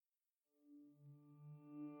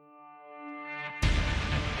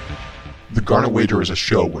The Garnet Wager is a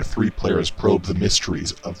show where three players probe the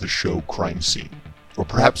mysteries of the show crime scene. Or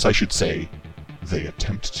perhaps I should say, they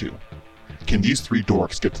attempt to. Can these three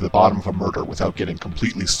dorks get to the bottom of a murder without getting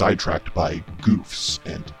completely sidetracked by goofs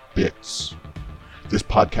and bits? This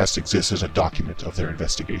podcast exists as a document of their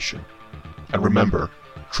investigation. And remember,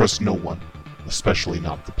 trust no one, especially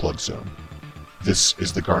not the plug zone. This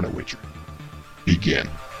is the Garnet Wager. Begin.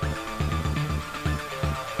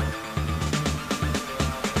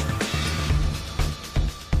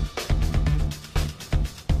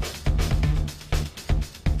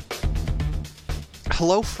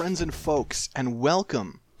 Hello, friends and folks, and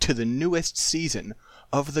welcome to the newest season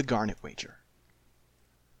of the Garnet Wager.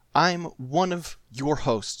 I'm one of your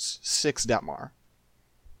hosts, Six Detmar.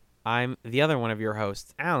 I'm the other one of your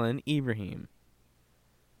hosts, Alan Ibrahim.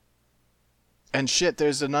 And shit,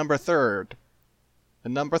 there's a number third. A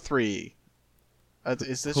number three.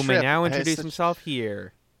 Is this Who may now introduce himself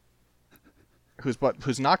here.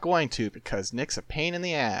 Who's not going to, because Nick's a pain in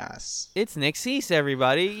the ass. It's Nick Cease,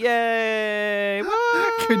 everybody. Yay!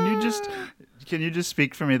 Can you just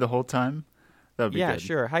speak for me the whole time? That would be good. Yeah,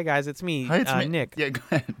 sure. Hi, guys. It's me, Hi, it's me. Nick. Yeah, go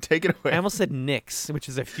ahead. Take it away. I almost said Nix, which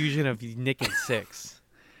is a fusion of Nick and Six.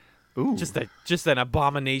 Ooh. Just an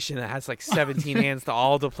abomination that has like 17 hands to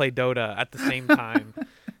play Dota at the same time.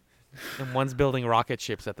 And one's building rocket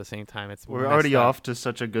ships at the same time. We're already off to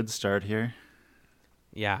such a good start here.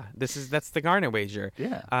 Yeah, that's the Garnet Wager.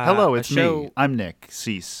 Yeah. Hello, it's me. I'm Nick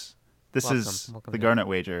Cease. This Welcome. is Welcome, the Nick. Garnet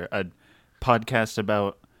Wager, a podcast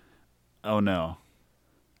about. Oh no.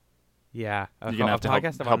 Yeah, You're gonna have to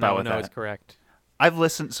podcast about help out with no that. is correct. I've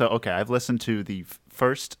listened to the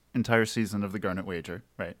first entire season of the Garnet Wager.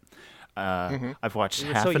 Right. I've watched You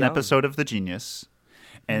were half so an young. episode of The Genius,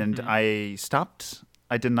 and I stopped.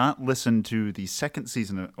 I did not listen to the second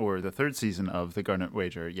season or the third season of the Garnet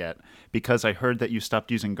Wager yet because I heard that you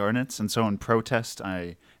stopped using garnets, and so in protest,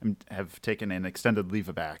 have taken an extended leave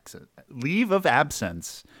of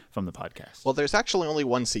absence from the podcast. Well, there's actually only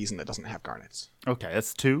one season that doesn't have garnets. Okay,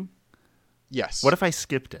 that's 2. Yes. What if I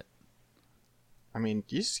skipped it? I mean,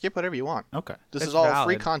 you skip whatever you want. Okay, This That's is all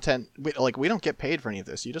free valid. content. We don't get paid for any of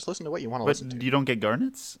this. You just listen to what you want to listen but to. you don't get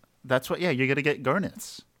garnets. That's what. Yeah, you're gonna get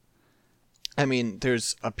garnets. I mean,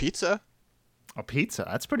 there's a pizza. A pizza.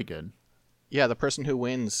 That's pretty good. Yeah, the person who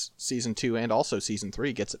wins season 2 and also season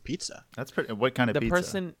 3 gets a pizza. That's pretty. What kind of The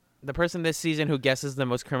pizza? person this season who guesses the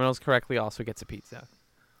most criminals correctly also gets a pizza.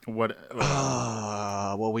 What?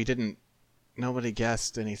 Well, nobody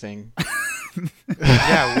guessed anything.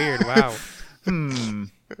 Yeah, weird. Wow.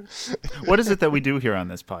 What is it that we do here on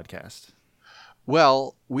this podcast?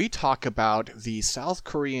 Well, we talk about the South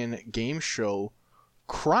Korean game show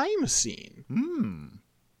Crime Scene.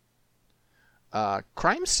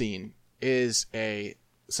 Crime Scene is a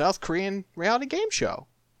South Korean reality game show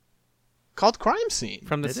called Crime Scene.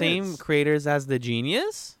 From the It same is. creators as The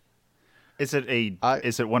Genius? Is it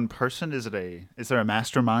is it one person? Is there a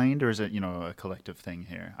mastermind, or is it a collective thing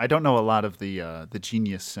here? I don't know a lot of the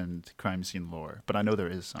Genius and Crime Scene lore, but I know there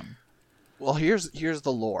is some. Well, here's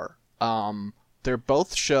the lore. They're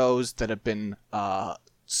both shows that have been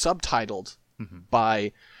subtitled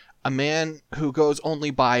by a man who goes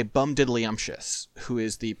only by Bumdiddlyumptious, who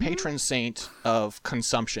is the patron saint of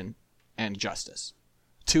consumption and justice.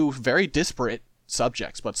 2 very disparate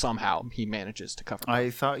subjects, but somehow he manages to cover them.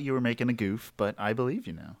 I thought you were making a goof, but I believe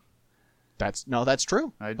you now. That's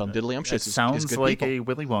true. Bumdiddlyumptious It is sounds good like people. a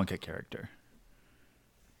Willy Wonka character.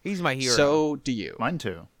 He's my hero. So do you. Mine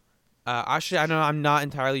too. Actually, I know I'm not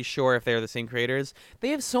entirely sure if they're the same creators. They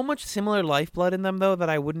have so much similar lifeblood in them, though, that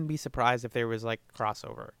I wouldn't be surprised if there was like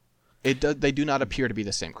crossover. They do not appear to be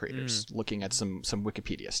the same creators. Looking at some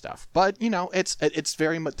Wikipedia stuff, but it's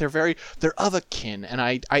very much they're of a kin, and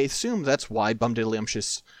I assume that's why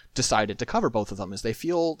Bumdiddlyumptious decided to cover both of them, is they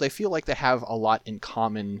feel like they have a lot in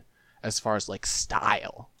common as far as like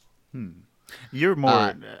style. You're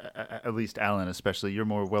more, at least Alan, especially. You're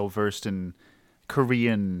more well versed in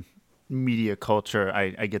Korean media culture.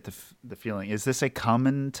 I get the feeling. Is this a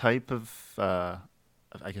common type of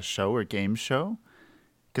I guess show or game show?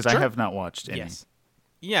 Because I have not watched any. Yes.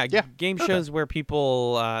 Yeah, Yeah, game shows where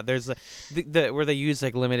people there's where they use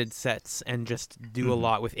like limited sets and just do a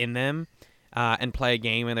lot within them and play a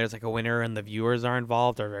game, and there's like a winner and the viewers are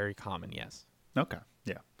involved, are very common. Yes. Okay.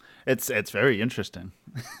 Yeah. It's very interesting.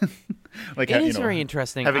 It is very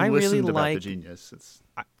interesting. Having I really listened about like The Genius, it's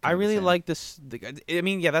I really same. like this. I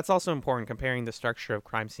mean, yeah, that's also important, comparing the structure of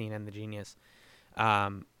Crime Scene and The Genius,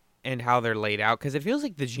 and how they're laid out, because it feels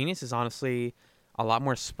like The Genius is honestly a lot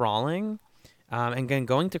more sprawling, and then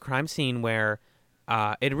going to Crime Scene where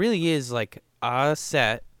it really is like a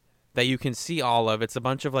set that you can see all of. It's a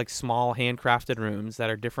bunch of like small handcrafted rooms that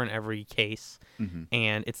are different every case,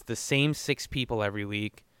 and it's the same 6 people every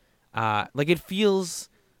week. Like it feels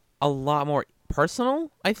a lot more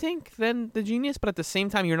personal, I think, than the Genius, but at the same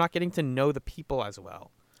time, you're not getting to know the people as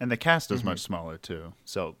well. And the cast is much smaller too.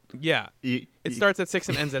 So yeah, it starts at 6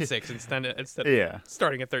 and ends at 6 instead of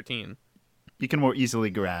starting at 13. You can more easily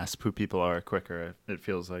grasp who people are quicker. It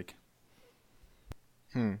feels like.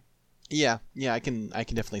 Yeah, I can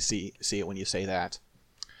definitely see it when you say that.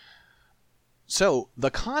 So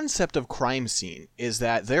the concept of crime scene is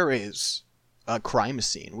that there is a crime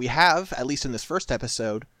scene. We have, at least in this first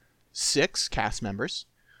episode, 6 cast members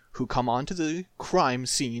who come onto the crime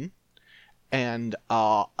scene and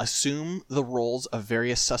assume the roles of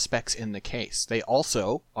various suspects in the case. They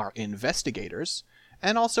also are investigators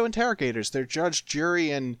and also interrogators. They're judge,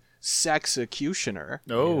 jury, and sexecutioner.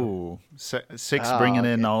 Oh, 6 bringing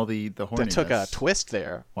in all the horniness. That took a twist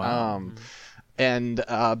there. Wow. And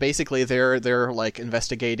basically they're like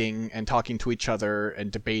investigating and talking to each other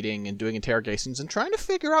and debating and doing interrogations and trying to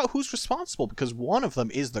figure out who's responsible, because one of them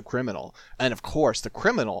is the criminal. And of course the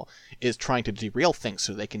criminal is trying to derail things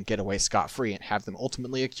so they can get away scot-free and have them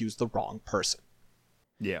ultimately accuse the wrong person.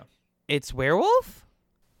 Yeah. It's werewolf?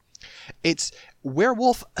 It's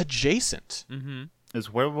werewolf adjacent. Mm-hmm. Is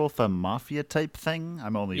werewolf a mafia type thing?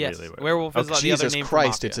 I'm only really werewolf is the other Jesus name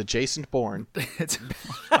Christ, for it's adjacent born. It's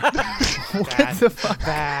bad, the fuck?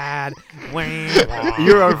 bad.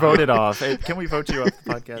 You are voted off. Hey, can we vote you off the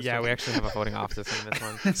podcast? Yeah, we actually have a voting off system in this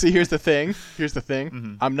one. See, here's the thing.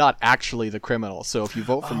 I'm not actually the criminal, so if you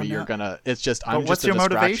vote for me, no. you're gonna. It's just But I'm what's just a your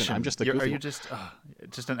distraction. motivation? I'm just the goofy. Are you just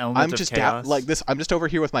an element I'm of just chaos? like this. I'm just over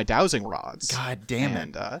here with my dowsing rods. God damn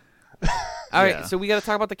it! And, All right, Yeah. so we got to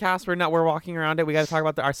talk about the cast. We're walking around it. We got to talk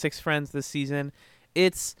about our 6 friends this season.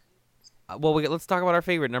 It's let's talk about our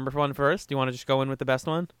favorite. Number 1 first. Do you want to just go in with the best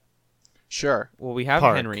one? Sure. Well, we have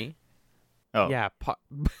Park. Henry. Oh, Yeah.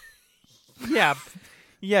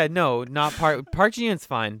 Yeah. No, not Park. Park Ji-yoon's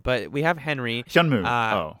fine, but we have Henry. Hyunmoo.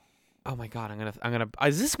 Oh my God, I'm gonna.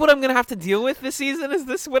 Is this what I'm gonna have to deal with this season? Is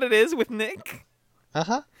this what it is with Nick?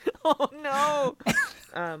 Uh-huh. Oh no.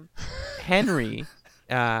 Henry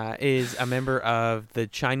is a member of the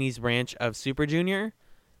Chinese branch of Super Junior.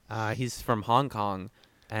 He's from Hong Kong,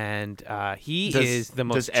 and he is the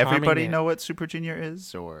most. Does everybody charming know what Super Junior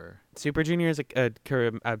is, or Super Junior is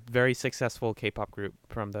a very successful K-pop group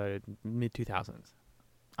from the mid 2000s.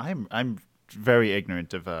 I'm very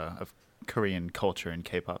ignorant of Korean culture and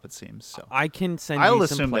K-pop. It seems so. I can send. I'll you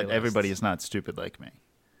some assume that playlists. everybody is not stupid like me.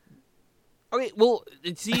 Okay, well,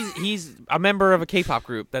 he's a member of a K-pop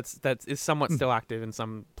group that is somewhat still active in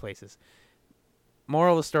some places.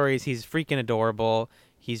 Moral of the story is he's freaking adorable.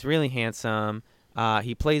 He's really handsome.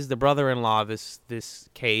 He plays the brother-in-law of this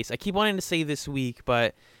case. I keep wanting to say this week,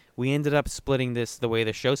 but we ended up splitting this the way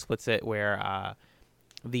the show splits it, where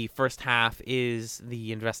the first half is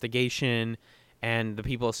the investigation and the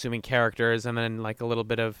people assuming characters, and then like a little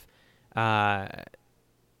bit of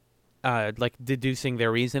like deducing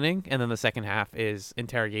their reasoning, and then the second half is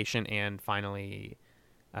interrogation and finally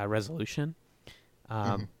resolution.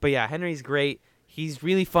 But yeah, Henry's great. He's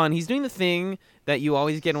really fun. He's doing the thing that you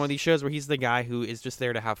always get in one of these shows where he's the guy who is just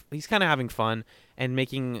there to have. He's kind of having fun and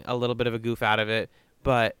making a little bit of a goof out of it.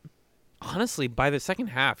 But honestly, by the second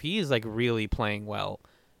half, he is like really playing well.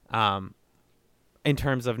 In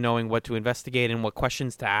terms of knowing what to investigate and what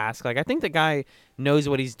questions to ask. Like, I think the guy knows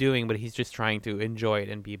what he's doing, but he's just trying to enjoy it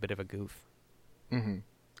and be a bit of a goof. Mm-hmm.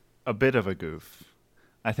 A bit of a goof.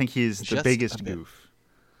 I think he's the Just biggest a bit. goof.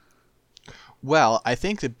 Well, I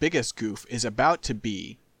think the biggest goof is about to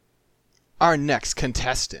be our next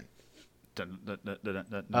contestant.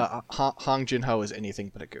 Hong Jin-ho is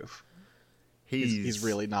anything but a goof. He's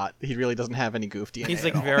really not. He really doesn't have any goof DNA. He's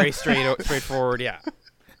like at all. very straightforward. Yeah.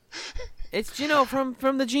 It's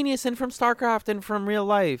from the Genius and from StarCraft and from real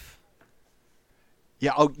life.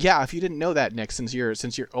 Yeah. Oh, yeah. If you didn't know that, Nick, since you're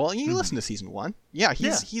well, you listened to season 1. Yeah,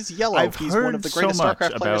 he's yellow. I've He's heard one of the greatest so much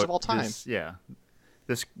StarCraft players about of all time.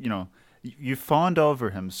 This you fawned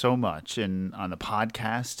over him so much on the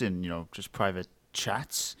podcast and just private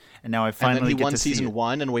chats, and now I finally and then he get won to see season it.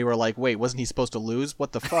 1, and we were like, wait, wasn't he supposed to lose?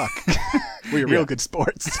 What the fuck? We were real good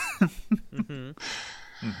sports.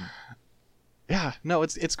 Yeah, no,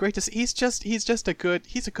 it's great to see. He's a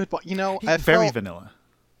good boy. He's very vanilla,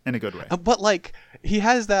 in a good way. But like he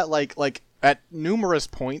has that like at numerous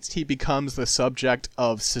points he becomes the subject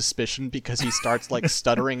of suspicion because he starts like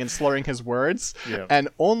stuttering and slurring his words. Yeah. And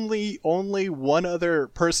only one other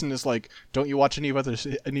person is like, "Don't you watch any of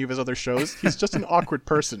his other shows?" He's just an awkward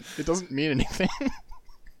person. It doesn't mean anything.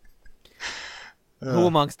 Who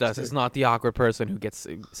amongst us is not the awkward person who gets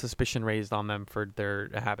suspicion raised on them for their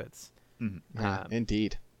habits?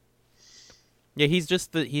 Indeed. Yeah, he's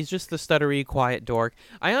just the stuttery, quiet dork.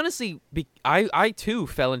 I honestly, I too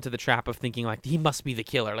fell into the trap of thinking like he must be the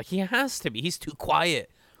killer. Like he has to be. He's too quiet.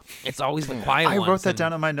 It's always the quiet I ones. wrote that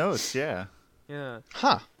down on my notes. Yeah. Yeah.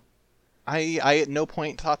 Huh. I at no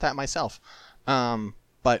point thought that myself.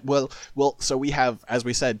 But so we have, as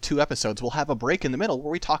we said, 2 episodes. We'll have a break in the middle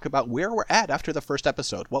where we talk about where we're at after the first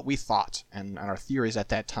episode, what we thought, and our theories at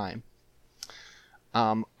that time.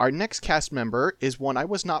 Our next cast member is one I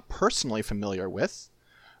was not personally familiar with,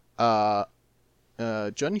 Jun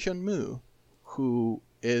Hyun Moo, who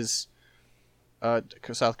is a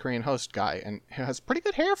South Korean host guy and has pretty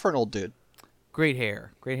good hair for an old dude. Great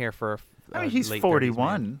hair for. I mean, he's late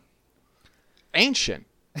 41. Ancient.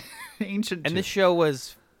 Ancient. And this show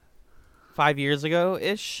was 5 years ago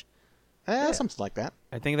ish. Something like that.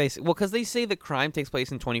 I think because they say the crime takes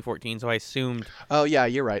place in 2014, so I assumed. Oh yeah,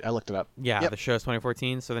 you're right. I looked it up. Yeah, Yep. the show's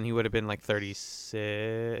 2014, so then he would have been like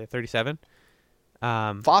 37.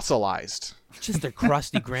 Fossilized. Just a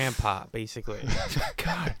crusty grandpa, basically.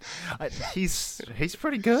 God, he's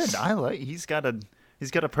pretty good. He's got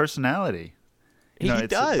a personality. He It's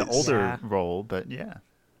does. the older Yeah. role, but yeah.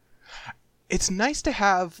 It's nice to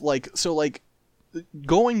have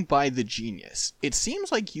going by the genius. It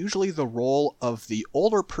seems like usually the role of the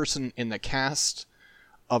older person in the cast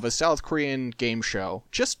of a South Korean game show,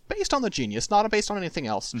 just based on the genius, not based on anything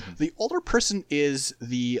else. Mm-hmm. The older person is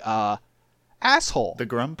the asshole. The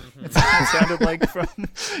grump. It sounded like from.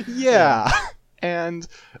 Yeah. And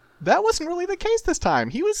that wasn't really the case this time.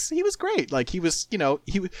 He was great. Like he was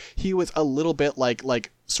a little bit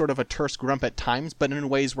like sort of a terse grump at times, but in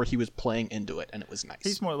ways where he was playing into it, and it was nice.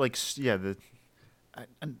 He's more like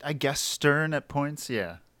I guess stern at points.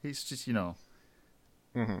 Yeah, he's just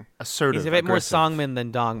assertive. He's a bit more aggressive. Songmin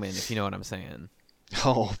than Dongmin, if you know what I'm saying.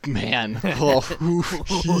 Oh man. Oh,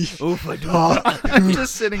 I'm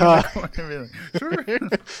just sitting in the corner and being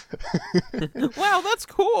like, sure. Wow, that's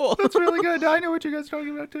cool. That's really good. I know what you guys are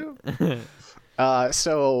talking about too.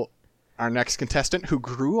 So our next contestant, who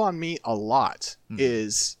grew on me a lot,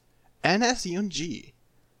 is NS Yoonji.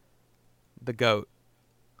 The goat.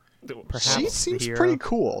 Perhaps She the seems hero. pretty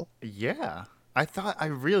cool. Yeah, I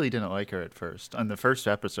really didn't like her at first on the first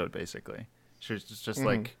episode. Basically, she was just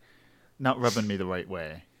like not rubbing me the right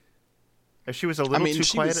way. She was a little too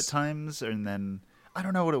quiet at times, and then I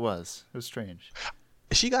don't know what it was. It was strange.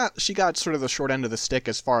 She got sort of the short end of the stick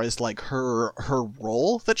as far as like her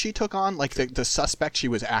role that she took on. Like the suspect she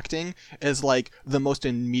was acting is like the most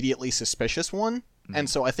immediately suspicious one. And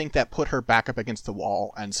so I think that put her back up against the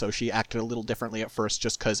wall, and so she acted a little differently at first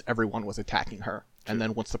just because everyone was attacking her. True. And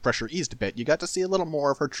then once the pressure eased a bit, you got to see a little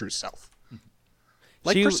more of her true self.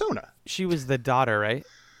 Like Persona. She was the daughter, right?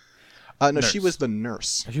 No, Nurse. she was the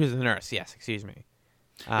nurse. She was the nurse, yes, excuse me.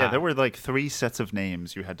 Yeah, there were like 3 sets of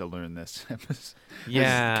names you had to learn this.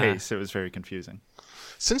 Yeah. This case, it was very confusing.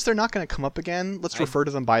 Since they're not going to come up again, let's refer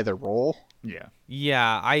to them by their role. Yeah.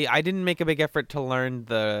 Yeah, I didn't make a big effort to learn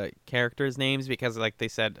the characters' names because, like you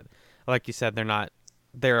said,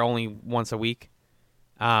 they're only once a week.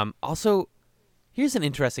 Also, here's an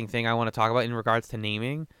interesting thing I want to talk about in regards to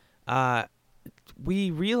naming.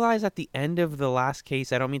 We realize at the end of the last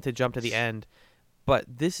case, I don't mean to jump to the end, but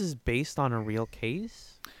this is based on a real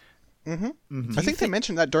case. Mm-hmm. I think they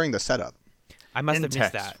mentioned that during the setup. I must in have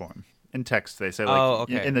missed text that. form. In text, they say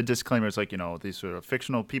okay. in the disclaimers, like these sort of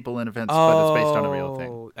fictional people and events, but it's based on a real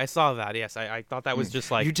thing. I saw that. Yes, I thought that was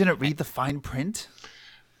just like You didn't read the fine print?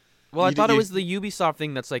 Well, I thought it was the Ubisoft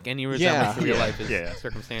thing that's like any resemblance to real life is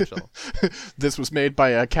circumstantial. This was made by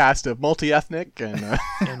a cast of multi-ethnic and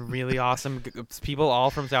and really awesome people, all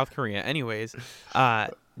from South Korea. Anyways,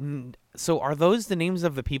 so are those the names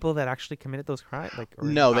of the people that actually committed those crimes? Like,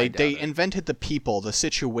 no, they invented the people. The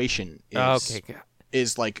situation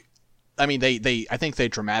is like, I mean, I think they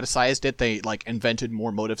dramatized it. They like invented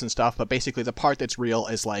more motives and stuff. But basically, the part that's real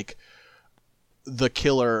is like the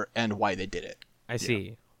killer and why they did it. I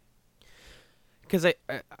see. Because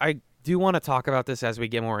I do want to talk about this as we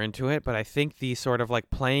get more into it, but I think the sort of like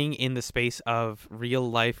playing in the space of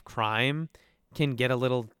real life crime can get a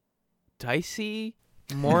little dicey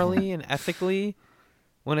morally and ethically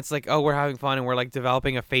when it's like, oh, we're having fun and we're like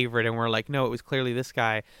developing a favorite and we're like, no, it was clearly this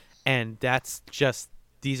guy, and that's just,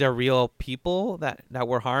 these are real people that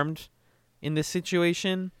were harmed in this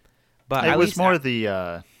situation. But it was more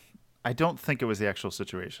I don't think it was the actual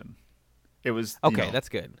situation. It was okay. That's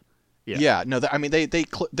good. Yeah. No. I mean, they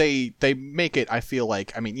make it. I feel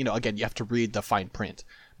like. I mean, again, you have to read the fine print.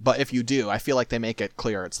 But if you do, I feel like they make it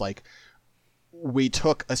clear. It's like we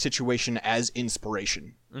took a situation as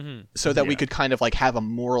inspiration, Mm-hmm. so that we could kind of like have a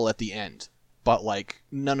moral at the end, but like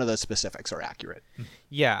none of the specifics are accurate.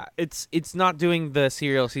 Yeah, it's not doing the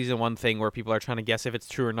Serial season 1 thing where people are trying to guess if it's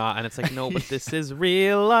true or not, and it's like, no, but this is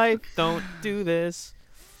real life. Don't do this.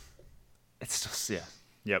 It's just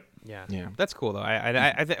Yep. Yeah. That's cool though.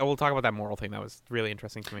 I think we'll talk about that moral thing. That was really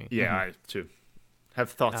interesting to me. Yeah, I too have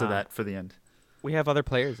thoughts of that for the end. We have other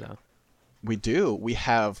players though. We do. We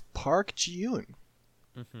have Park Ji-yoon.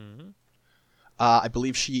 Mm-hmm. I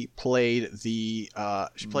believe she played the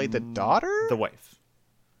daughter, The wife.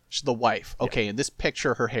 She's the wife. Okay, in this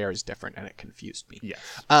picture, her hair is different, and it confused me. Yes.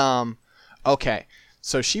 Okay,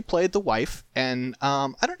 so she played the wife, and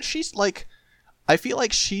she's like, I feel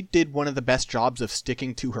like she did one of the best jobs of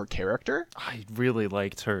sticking to her character. I really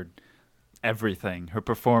liked her everything. Her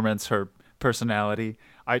performance, her personality.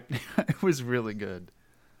 It was really good.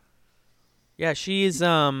 Yeah, she's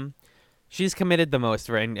committed the most,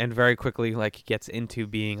 right? And very quickly like gets into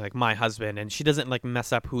being like my husband, and she doesn't like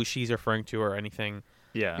mess up who she's referring to or anything.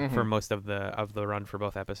 Yeah. For most of the run for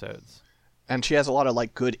both episodes. And she has a lot of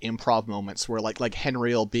like good improv moments where like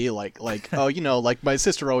Henry will be like oh, you know, like my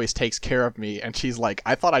sister always takes care of me, and she's like,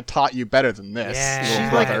 I thought I taught you better than this, Yeah. little She's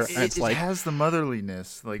brother. like, And it's it like, has the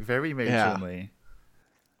motherliness, like very matronly.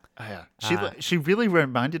 Yeah. She really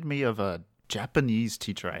reminded me of a Japanese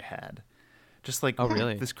teacher I had. Just like, oh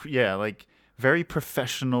really? Like very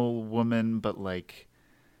professional woman, but like,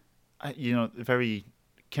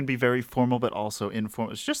 can be very formal, but also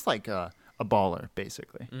informal. It's just like a baller,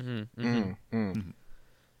 basically.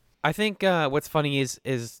 I think what's funny is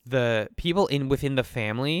the people within the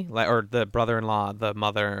family, like, or the brother-in-law, the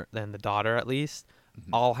mother, and the daughter at least,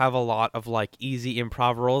 all have a lot of like easy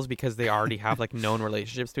improv roles because they already have like known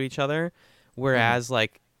relationships to each other, whereas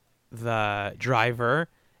like the driver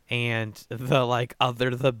and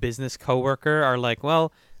the business coworker are like,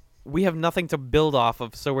 well, we have nothing to build off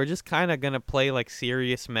of, so we're just kind of gonna play like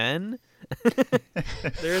serious men.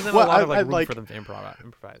 There isn't a lot of like room for them to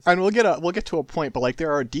improvise. And we'll get to a point, but like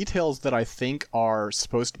there are details that I think are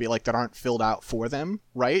supposed to be like that aren't filled out for them,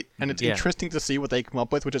 right? And it's interesting to see what they come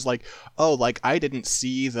up with, which is like, oh, like I didn't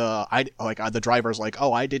see the driver's like,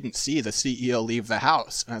 oh, I didn't see the CEO leave the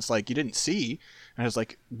house, and it's like, you didn't see. And I was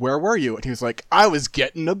like, where were you? And he was like, I was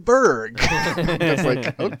getting a burg. And I was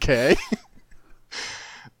like, okay.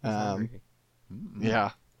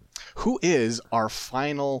 Yeah. Who is our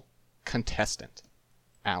final contestant,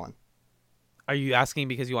 Alan? Are you asking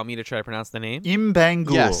because you want me to try to pronounce the name? Im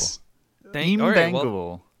Bangul. Yes. Im all right, Bangul.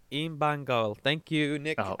 well, Im Bangul. Thank you,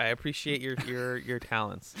 Nick. Oh. I appreciate your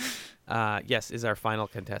talents. Yes, is our final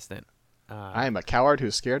contestant. I am a coward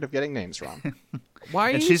who's scared of getting names wrong. Why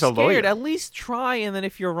are And you she's a scared? lawyer. At least try, and then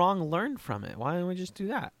if you're wrong, learn from it. Why don't we just do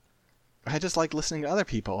that? I just like listening to other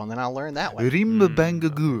people, and then I'll learn that way. Rim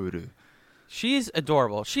Bangagur. She's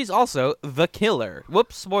adorable. She's also the killer.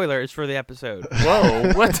 Whoops, spoilers for the episode.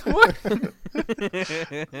 Whoa, what?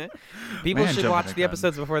 People Man, should jumping watch the the gun.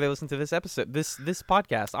 episodes before they listen to this episode. This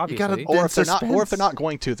podcast, obviously. Or if they're Suspense. not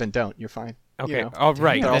going to, then don't. You're fine. Okay. You know. Oh,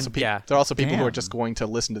 right. There are Then, also, yeah. there are also people who are Damn. just going to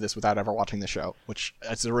listen to this without ever watching the show, which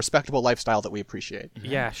is a respectable lifestyle that we appreciate.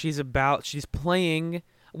 Yeah, she's playing.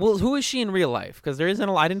 Well, who is she in real life? Because there isn't.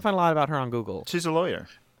 I didn't find a lot about her on Google. She's a lawyer.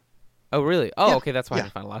 Oh, really? Oh, Yeah. okay. That's why I Yeah.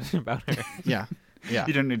 didn't find a lot about her. Yeah, yeah.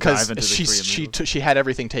 You didn't need to dive into the she Korean she had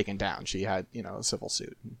everything taken down. She had a civil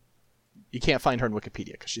suit. You can't find her in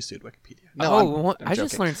Wikipedia because she sued Wikipedia. No, I'm I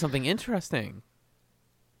just joking. learned something interesting.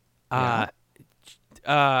 Yeah.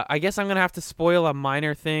 I guess I'm gonna have to spoil a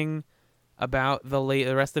minor thing about the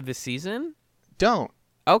rest of the season. Don't.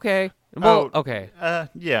 Okay. Well, Oh, okay.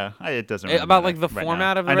 Yeah, it doesn't really About matter like the right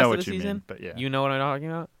format now. of the I rest know of what the you season. mean, but yeah. You know what I'm talking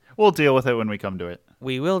about. We'll deal with it when we come to it.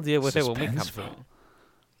 We will deal with it when we come to it. Suspenseful.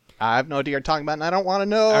 I have no idea what you're talking about, and I don't want to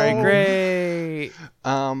know. All right, great.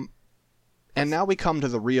 And now we come to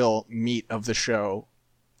the real meat of the show,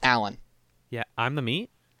 Alan. Yeah, I'm the meat.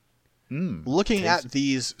 Looking at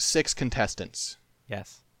these 6 contestants,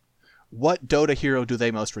 Yes. what Dota hero do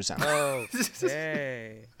they most resemble?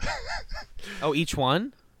 Okay. Oh, each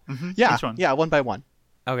one? Yeah, each one. yeah, one by one.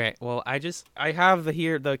 Okay, well, I have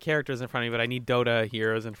the characters in front of me, but I need Dota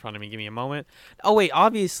heroes in front of me. Give me a moment. Oh wait,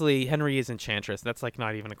 obviously Henry is Enchantress. That's like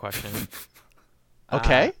not even a question.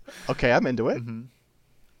 Okay, okay, I'm into it.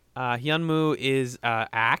 Hyunmoo is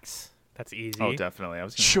Axe. That's easy. Oh, definitely. I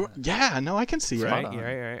was gonna Sure. Yeah, no, I can see Right,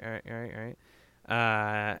 it.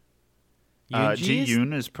 right. Ji Yoonji is-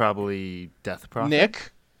 Yoon is probably Death Prophet.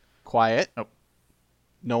 Nick, quiet. Oh.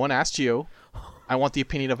 No one asked you. I want the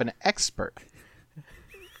opinion of an expert.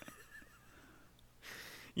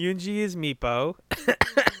 Yoonji is Meepo.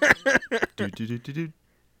 Do, do, do, do, do.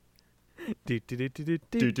 Who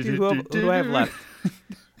do I have left?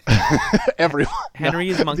 Everyone. Henry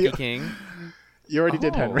is Monkey King. You already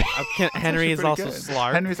did Henry. Henry is pretty also good.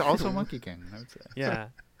 Slark. Henry's also Monkey King, I would say. Yeah.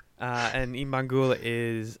 And Imbangula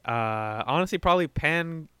is honestly probably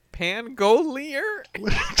Pangolier.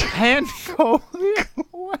 Pangolier?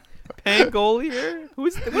 What? Pangolier?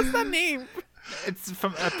 What's that name? It's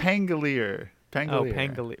from a pangolier.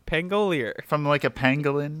 Pangolier. Oh, Pangolier. From like a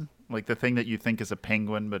pangolin, like the thing that you think is a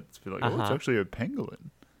penguin, but it's like, oh, it's Uh-huh. actually a pangolin.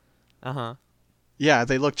 Uh-huh. Yeah,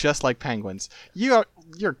 they look just like penguins. You're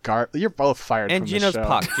both fired And from Gino's this show.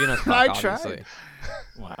 Puck. Gino's Puck, I obviously. tried.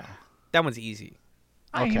 Wow. That one's easy.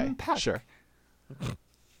 Okay, I'm Puck. sure.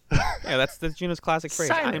 Yeah, that's Gino's classic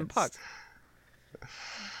phrase. I'm Silence. Puck.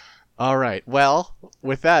 All right. Well,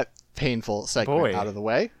 with that painful segment Boy. out of the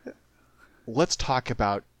way, let's talk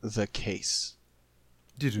about the case.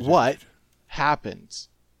 What happened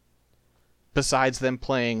besides them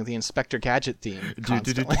playing the Inspector Gadget theme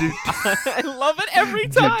constantly? I love it every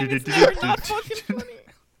time. It's never not fucking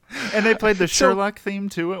funny. And they played the Sherlock theme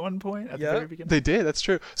too at one point at the very beginning. They did. That's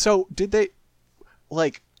true. So did they,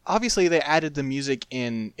 like, obviously they added the music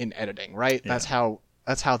in editing, right? Yeah.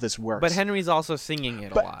 That's how this works. But Henry's also singing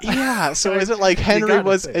it a lot. Yeah, so is it like Henry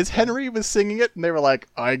was singing it and they were like,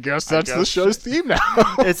 I guess that's the show's theme now.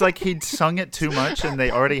 It's like he'd sung it too much and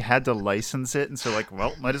they already had to license it, and so like,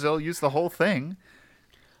 well, might as well use the whole thing.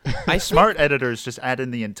 Smart editors just add in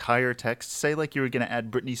the entire text. Say like you were gonna add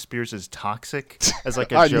Britney Spears' "Toxic" as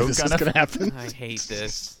like a I knew joke. this was gonna happen. I hate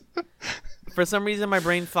this. For some reason, my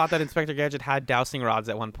brain thought that Inspector Gadget had dowsing rods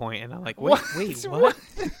at one point, and I'm like, wait, what?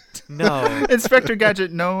 No. Inspector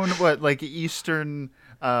Gadget, known like Eastern.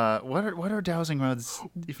 What are dowsing rods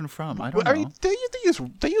even from? I don't know.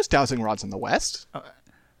 They use dowsing rods in the West.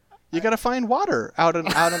 You gotta find water out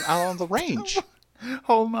on the range.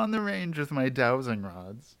 Home on the range with my dowsing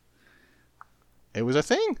rods. It was a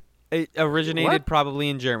thing. It originated What? probably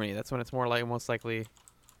in Germany. That's when it's most likely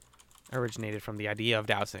originated from the idea of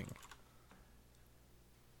dowsing.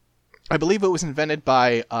 I believe it was invented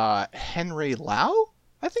by Henry Lau,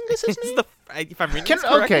 I think is his name. If I'm reading this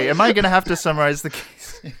correctly. Okay, am I gonna have to summarize the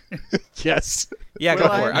case? Yes. Yeah, go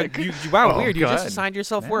Well, for I- it. Wow, Oh, weird. You just God. assigned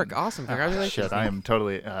yourself work. Awesome. Congratulations. Shit, I am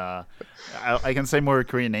totally. I can say more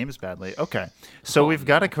Korean names badly. Okay, so we've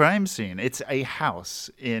got a crime scene. It's a house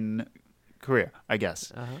in Korea, I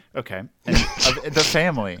guess. Okay, and the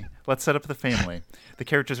family. Let's set up the family. The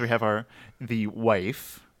characters we have are the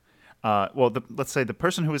wife. Let's say the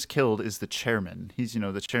person who was killed is the chairman. He's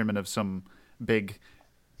the chairman of some big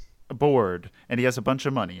board, and he has a bunch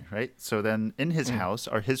of money, right? So then in his house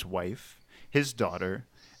are his wife, his daughter,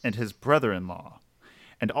 and his brother-in-law.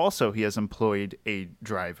 And also he has employed a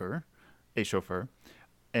driver, a chauffeur,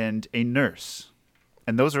 and a nurse.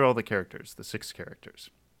 And those are all the characters, the 6 characters.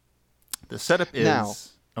 The setup is... Now,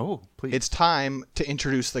 oh, please. It's time to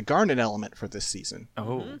introduce the Garnet element for this season.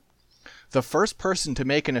 Oh. The first person to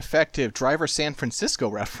make an effective Driver San Francisco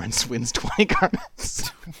reference wins 20 Garnets.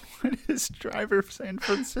 What is Driver San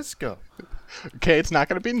Francisco? Okay, it's not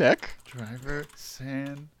going to be Nick. Driver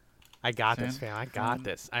San I got this, fam. I got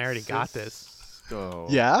this. I already got this. Francisco.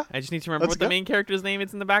 Yeah? I just need to remember Let's what the go. main character's name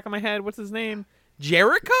is in the back of my head. What's his name?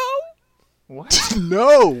 Jericho? What?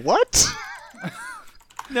 No, what?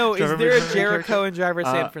 No, Driver is there a San Jericho character? in Driver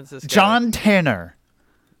San Francisco? John Tanner.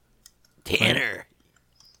 Tanner.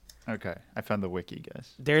 Okay, I found the wiki,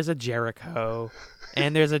 guys. There's a Jericho,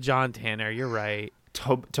 and there's a John Tanner. You're right.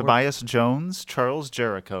 Tobias Jones, Charles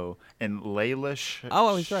Jericho, and Layla Oh,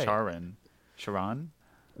 I was right. Sharon?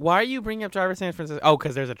 Why are you bringing up Driver San Francisco? Oh,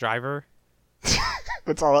 because there's a driver.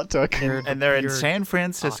 That's all it took. And they're in You're San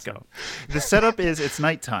Francisco. awesome. The setup is it's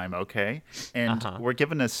nighttime, okay? And Uh-huh. we're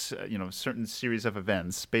given a certain series of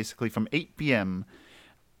events. Basically, from 8 p.m.,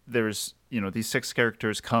 there's, these 6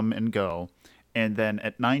 characters come and go. And then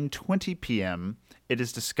at 9:20 p.m., it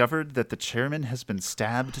is discovered that the chairman has been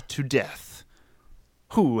stabbed to death.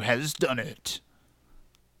 Who has done it?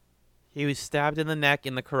 He was stabbed in the neck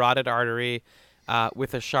in the carotid artery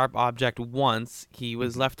with a sharp object once. He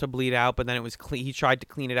was left to bleed out, but then it was he tried to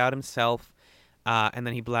clean it out himself, and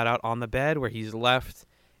then he bled out on the bed where he's left.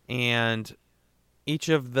 And each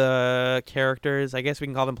of the characters, I guess we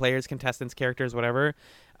can call them players, contestants, characters, whatever,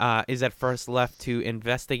 is at first left to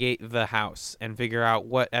investigate the house and figure out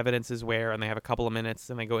what evidence is where, and they have a couple of minutes,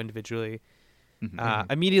 and they go individually.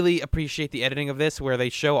 Immediately appreciate the editing of this, where they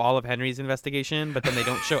show all of Henry's investigation, but then they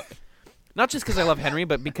don't show... Not just because I love Henry,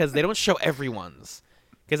 but because they don't show everyone's.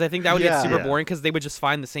 Because I think that would get super boring, because they would just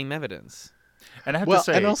find the same evidence. And I have Well, to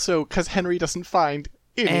say, and also because Henry doesn't find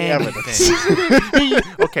any evidence.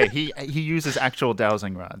 He uses actual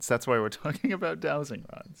dowsing rods. That's why we're talking about dowsing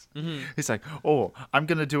rods. He's like, oh, I'm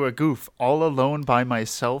gonna do a goof all alone by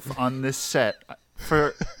myself on this set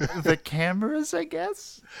for the cameras, I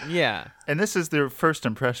guess. Yeah. And this is their first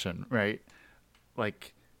impression, right?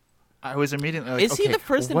 Like, I was immediately like, is he the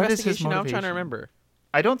first what is his investigation? Now I'm trying to motivation? remember.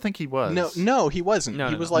 I don't think he was. No, he wasn't. No,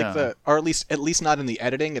 he no, was no. like or at least not in the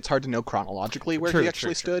editing. It's hard to know chronologically where he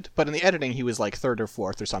actually stood, but in the editing, he was like third or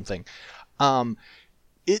fourth or something.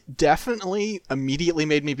 It definitely immediately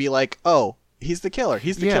made me be like, oh, he's the killer.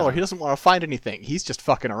 He's the killer. He doesn't want to find anything. He's just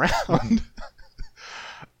fucking around.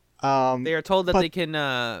 They are told that they can.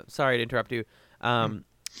 Sorry to interrupt you.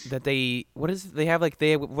 That they have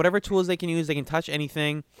whatever tools they can use. They can touch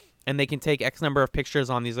anything, and they can take X number of pictures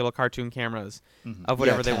on these little cartoon cameras of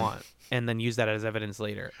whatever they want, and then use that as evidence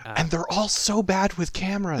later. And they're all so bad with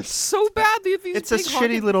cameras. So bad. It's a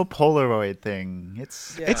shitty little Polaroid thing.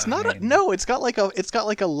 It's not it's got like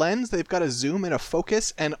a lens. They've got a zoom and a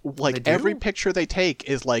focus, and like every picture they take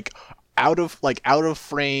is like out of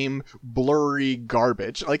frame, blurry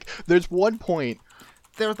garbage. Like there's one point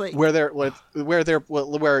where Hyunmoo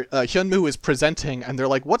is presenting, and they're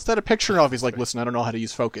like, "What's that a picture of?" He's like, "Listen, I don't know how to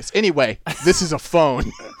use focus. Anyway, this is a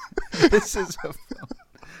phone." This is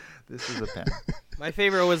a pen. My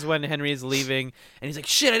favorite was when Henry is leaving, and he's like,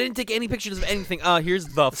 "Shit, I didn't take any pictures of anything. Here's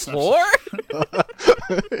the floor."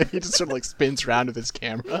 He just sort of like spins around with his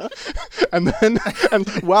camera, and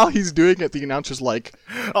while he's doing it, the announcer's like,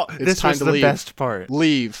 "Oh, it's time to leave. Best part.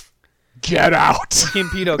 Leave. Get out." Kim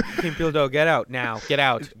Pildo, get out now. Get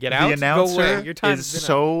out. The announcer Go away. Your time is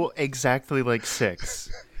so exactly like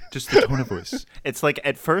Six. Just the tone of voice. It's like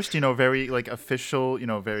at first, very like official,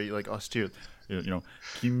 very like austere.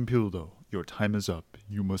 Kim Pildo, your time is up.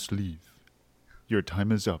 You must leave. Your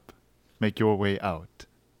time is up. Make your way out.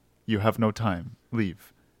 You have no time.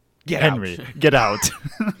 Leave. Henry, get out.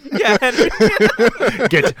 Yeah, Henry.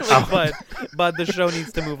 Get out. But the show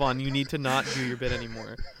needs to move on. You need to not do your bit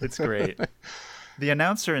anymore. It's great. The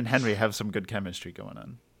announcer and Henry have some good chemistry going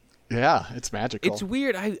on. Yeah, it's magical. It's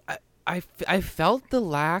weird. I felt the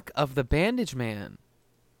lack of the bandage man.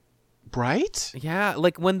 Right? Yeah,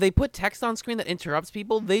 like when they put text on screen that interrupts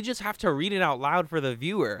people, they just have to read it out loud for the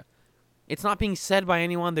viewer. It's not being said by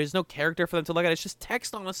anyone. There's no character for them to look at. It's just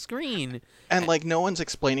text on a screen. And like no one's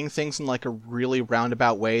explaining things in like a really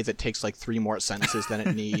roundabout way that takes like 3 more sentences than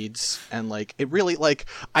it needs. And like it really like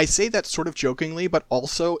I say that sort of jokingly, but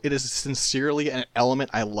also it is sincerely an element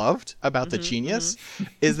I loved about the Genius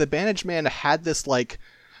is the Bandage Man had this like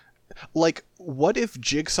what if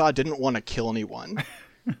Jigsaw didn't want to kill anyone?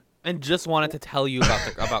 And just wanted to tell you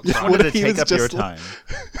about Just wanted to take up your time.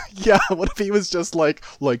 Yeah, what if he was just like,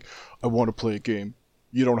 I want to play a game.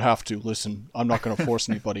 You don't have to. Listen, I'm not going to force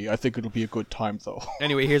anybody. I think it'll be a good time, though.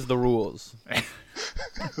 Anyway, here's the rules.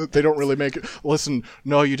 They don't really make it. Listen,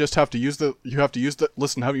 no, you just have to use the.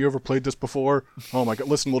 Listen, have you ever played this before? Oh my god.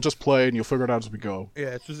 Listen, we'll just play and you'll figure it out as we go.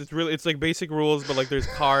 Yeah, it's like basic rules, but like there's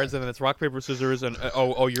cards and then it's rock paper scissors and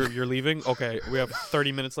you're leaving. Okay, we have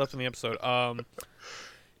 30 minutes left in the episode.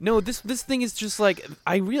 No, this thing is just like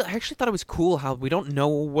I actually thought it was cool how we don't know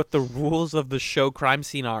what the rules of the show Crime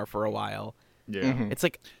Scene are for a while. Yeah. It's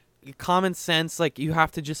like common sense. Like you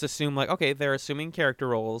have to just assume like okay, they're assuming character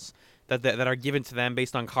roles that are given to them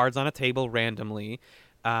based on cards on a table randomly,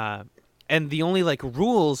 and the only like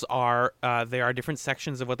rules are there are different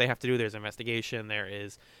sections of what they have to do. There's investigation, there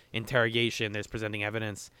is interrogation, there's presenting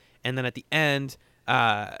evidence, and then at the end,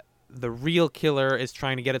 the real killer is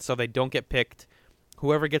trying to get it so they don't get picked.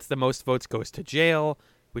 Whoever gets the most votes goes to jail,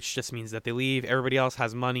 which just means that they leave. Everybody else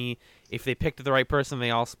has money. If they picked the right person, they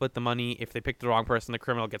all split the money. If they picked the wrong person, the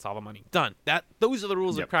criminal gets all the money. Done. Those are the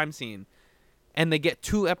rules of Crime Scene. And they get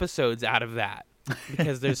 2 episodes out of that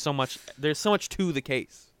because there's so much to the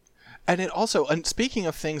case. And it also, and speaking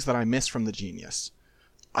of things that I miss from the Genius,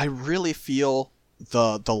 I really feel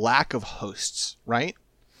the lack of hosts, right?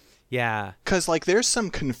 Yeah. Cuz like there's some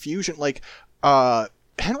confusion like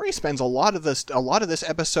Henry spends a lot of this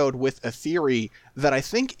episode with a theory that I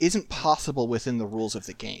think isn't possible within the rules of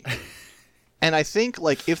the game. And I think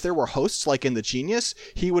like if there were hosts like in The Genius,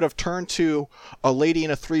 he would have turned to a lady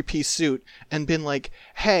in a 3-piece suit and been like,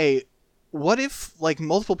 "Hey, what if like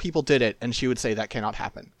multiple people did it?" And she would say that cannot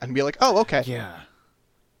happen. And be like, "Oh, okay." Yeah.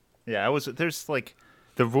 Yeah, there's like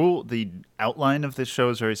the outline of this show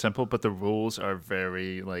is very simple, but the rules are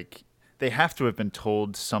very like they have to have been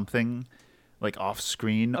told something like off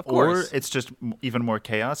screen, or it's just even more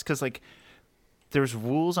chaos because like there's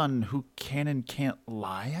rules on who can and can't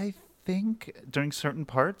lie, I think, during certain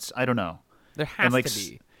parts. I don't know. There has to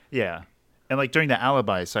be. Yeah. And like during the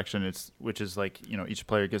alibi section, which is like, each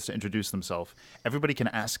player gets to introduce themselves. Everybody can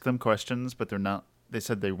ask them questions, but they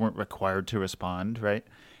said they weren't required to respond, right?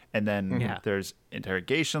 And then there's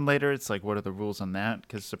interrogation later. It's like, what are the rules on that?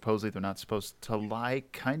 Because supposedly they're not supposed to lie,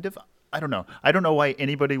 kind of. I don't know. I don't know why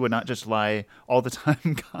anybody would not just lie all the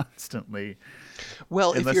time, constantly.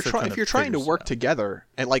 Well, if you're trying to work together,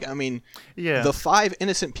 and the 5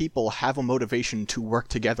 innocent people have a motivation to work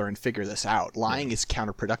together and figure this out. Lying is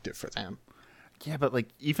counterproductive for them. Yeah, but like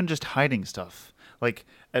even just hiding stuff. Like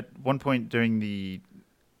at one point during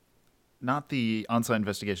not the on-site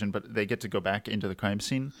investigation, but they get to go back into the crime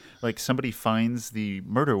scene. Like somebody finds the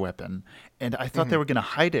murder weapon, and I thought they were going to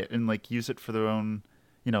hide it and like use it for their own.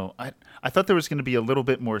 I thought there was going to be a little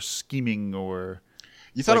bit more scheming or.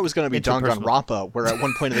 You thought it was going to be Danganronpa, where at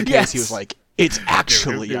one point in the case he was like, "It's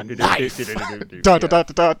actually a knife."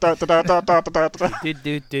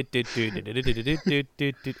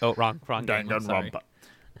 Oh, wrong. Danganronpa.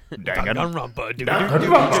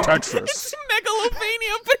 Danganronpa. Tetris. It's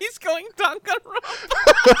Megalovania, but he's going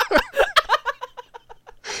Danganronpa.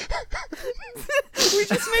 We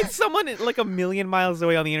just made someone like a million miles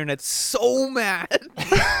away on the internet so mad.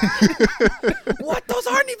 What? Those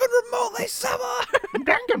aren't even remotely similar.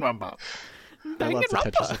 Danganronpa. I love the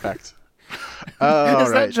Tetris effect.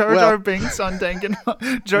 Is that Jar Jar Binks on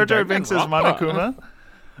Danganronpa? Jar Jar Binks is Monokuma.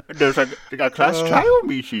 There's a class trial,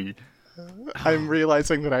 Mishi. I'm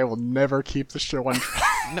realizing that I will never keep the show on track.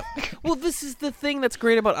 No. Well, this is the thing that's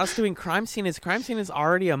great about us doing Crime Scene is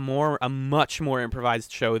already a much more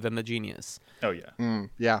improvised show than The Genius. Oh yeah.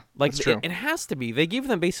 Yeah. Like that's true. It has to be. They give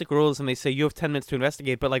them basic rules and they say you have 10 minutes to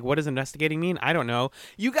investigate, but like what does investigating mean? I don't know.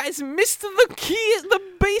 You guys missed the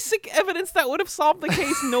basic evidence that would have solved the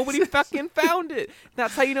case. Nobody fucking found it.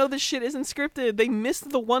 That's how you know this shit isn't scripted. They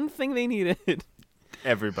missed the one thing they needed.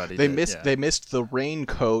 Everybody They missed the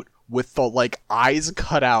raincoat with the like eyes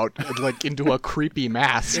cut out like into a creepy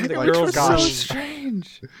mask. And the like, girl's so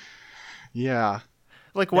strange. Yeah.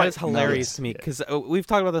 Like what is hilarious to me because we've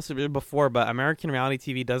talked about this before, but American reality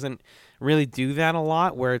TV doesn't really do that a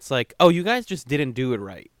lot. Where it's like, oh, you guys just didn't do it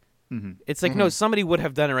right. Mm-hmm. It's like no, somebody would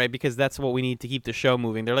have done it right because that's what we need to keep the show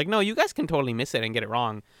moving. They're like, no, you guys can totally miss it and get it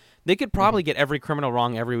wrong. They could probably get every criminal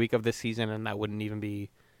wrong every week of this season, and that wouldn't even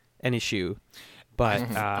be an issue. But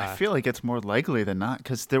I feel like it's more likely than not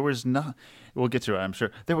because there was we'll get to it, I'm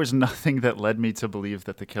sure. There was nothing that led me to believe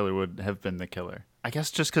that the killer would have been the killer. I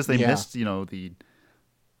guess just because they missed,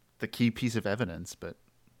 the key piece of evidence, but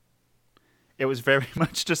it was very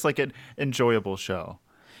much just like an enjoyable show.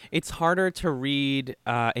 It's harder to read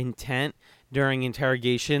intent during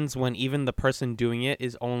interrogations when even the person doing it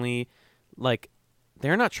is only like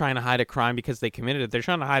they're not trying to hide a crime because they committed it. They're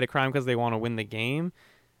trying to hide a crime because they want to win the game.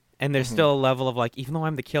 And there's still a level of like, even though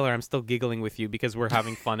I'm the killer, I'm still giggling with you because we're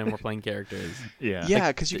having fun and we're playing characters.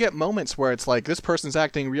 Yeah, because you get moments where it's like this person's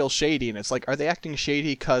acting real shady, and it's like, are they acting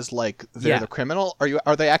shady because like they're the criminal?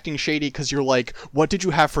 Are they acting shady because you're like, what did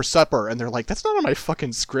you have for supper? And they're like, that's not on my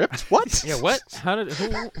fucking script. What? Yeah, what? How did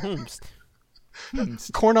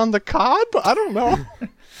corn on the cob? I don't know.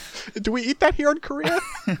 Do we eat that here in Korea?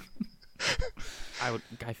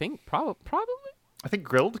 I think probably. I think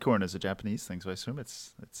grilled corn is a Japanese thing, so I assume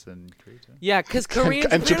it's in Korea too. Yeah, because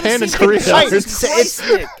Koreans and Japan and Korea.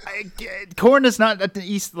 Corn is not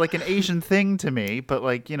like an Asian thing to me, but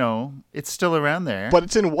like it's still around there. But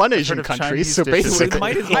it's in one Asian country, so basically it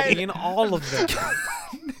might as well be in all of them.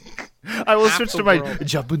 I will switch to my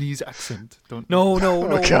Japanese accent. No.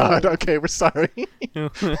 Oh God. Okay, we're sorry.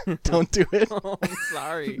 Don't do it. Oh, I'm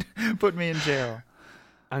sorry. Put me in jail.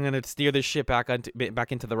 I'm going to steer this ship back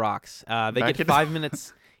into the rocks. They get 5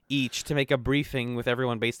 minutes each to make a briefing with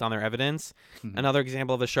everyone based on their evidence. Mm-hmm. Another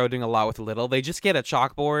example of the show doing a lot with little. They just get a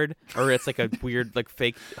chalkboard, or it's like a weird like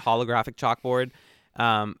fake holographic chalkboard.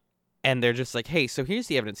 And they're just like, hey, so here's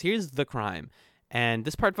the evidence. Here's the crime. And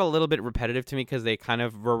this part felt a little bit repetitive to me because they kind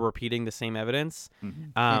of were repeating the same evidence.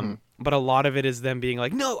 Mm-hmm. But a lot of it is them being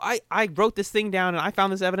like, no, I wrote this thing down and I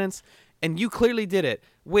found this evidence and you clearly did it.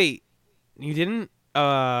 Wait, you didn't?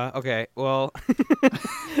 Okay, well,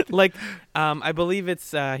 like, I believe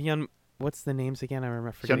it's, Hyun, what's the names again? I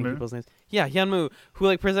remember forgetting people's names. Yeah, Hyunmoo, who,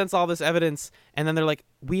 like, presents all this evidence, and then they're like,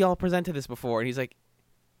 we all presented this before, and he's like,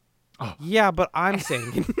 yeah, but I'm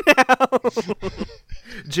saying it now.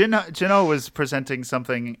 Jinho was presenting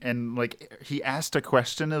something, and, like, he asked a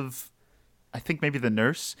question of, I think maybe the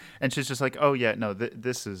nurse, and she's just like, oh, yeah, no,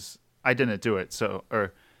 this is, I didn't do it, so,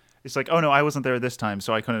 or, it's like, oh, no, I wasn't there this time,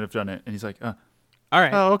 so I couldn't have done it, and he's like, all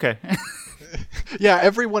right. Oh, okay. Yeah,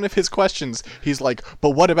 every one of his questions, he's like,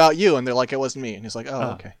 but what about you? And they're like, it wasn't me. And he's like,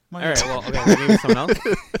 oh, okay. All right, well, okay, maybe someone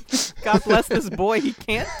else. God bless this boy. He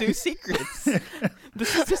can't do secrets.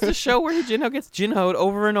 This is just a show where Jinho gets Jinho'd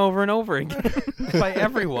over and over and over again by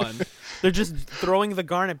everyone. They're just throwing the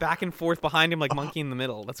Garnet back and forth behind him like monkey in the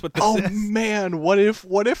middle. That's what this is. Oh man, what if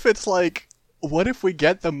it's like, what if we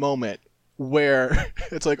get the moment where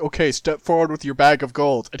it's like, okay, step forward with your bag of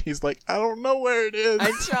gold, and he's like, I don't know where it is.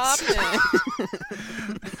 I chopped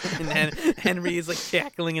it. And then Henry is like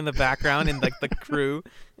cackling in the background, and like the crew,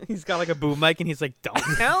 he's got like a boom mic, and he's like, "Don't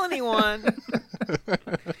tell anyone."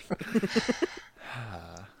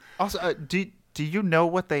 Also, do you know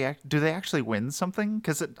what do they actually win something?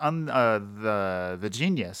 Because on the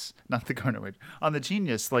Genius, not the Garnet Wager, on the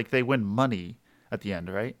Genius, like they win money at the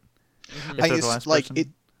end, right? If they're the last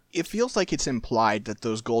person? It feels like it's implied that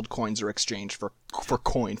those gold coins are exchanged for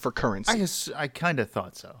currency. I kind of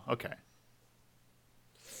thought so. Okay.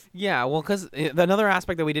 Yeah, well, because another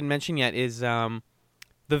aspect that we didn't mention yet is the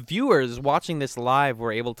viewers watching this live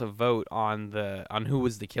were able to vote on who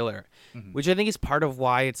was the killer, which I think is part of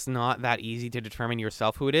why it's not that easy to determine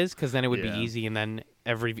yourself who it is, because then it would be easy, and then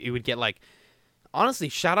it would get like, honestly,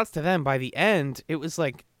 shout outs to them. By the end, it was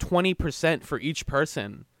like 20% for each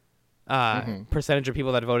person. Percentage of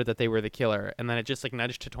people that voted that they were the killer, and then it just like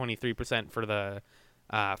nudged to 23% for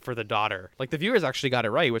the daughter. Like the viewers actually got it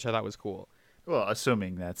right, which I thought was cool. Well,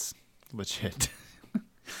 assuming that's legit.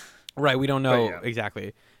 Right, we don't know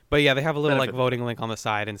exactly, but yeah, they have a little Benefit. like voting link on the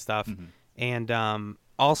side and stuff, and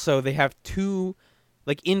also they have two,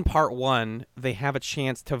 like in part one, they have a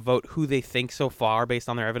chance to vote who they think so far based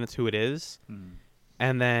on their evidence who it is,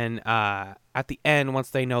 and then at the end, once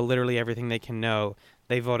they know literally everything they can know,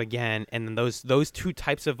 they vote again, and then those two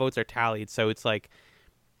types of votes are tallied. So it's like,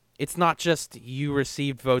 it's not just you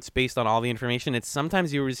received votes based on all the information. It's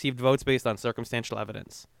sometimes you received votes based on circumstantial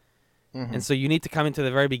evidence. And so you need to come into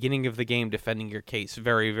the very beginning of the game defending your case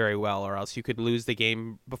very, very well, or else you could lose the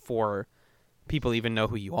game before people even know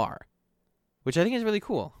who you are, which I think is really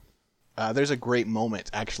cool. There's a great moment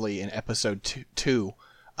actually in episode two.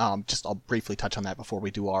 Just I'll briefly touch on that before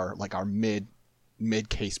we do our mid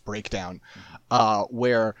case breakdown,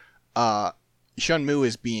 where Shunmu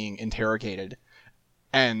is being interrogated,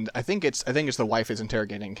 and I think it's the wife is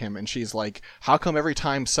interrogating him, and she's like, "How come every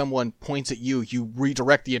time someone points at you, you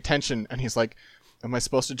redirect the attention?" And he's like, "Am I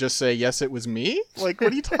supposed to just say yes, it was me? Like,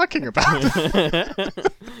 what are you talking about?"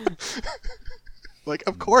 Like,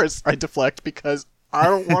 of course I deflect because I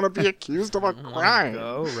don't want to be accused of a crime.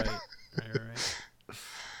 Oh,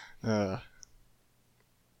 right.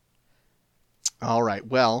 All right.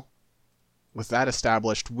 Well, with that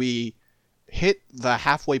established, we hit the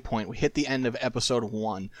halfway point. We hit the end of episode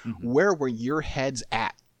 1. Where were your heads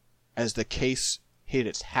at as the case hit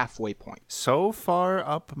its halfway point? So far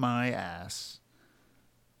up my ass.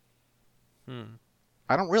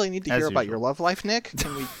 I don't really need to hear about your love life, Nick.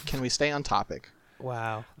 Can we stay on topic?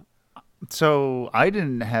 Wow. So I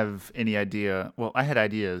didn't have any idea. Well, I had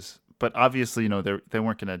ideas, but obviously, they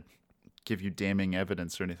weren't going to give you damning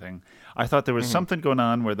evidence or anything. I thought there was something going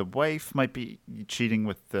on where the wife might be cheating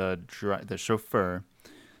with the chauffeur.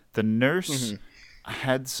 The nurse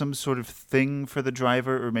had some sort of thing for the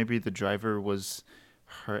driver, or maybe the driver was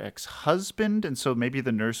her ex-husband, and so maybe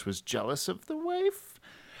the nurse was jealous of the wife.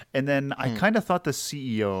 And then I kind of thought the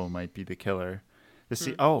CEO might be the killer.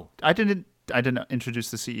 I didn't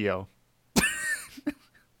introduce the CEO.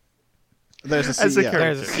 There's a CEO. As a character.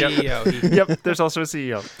 There's a CEO. Yep, there's also a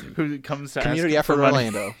CEO who comes to Community ask effort for money.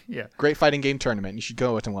 Orlando. Yeah. Great fighting game tournament. You should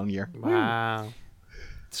go to one year. Wow.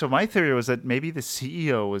 So my theory was that maybe the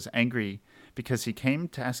CEO was angry because he came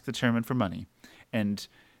to ask the chairman for money, and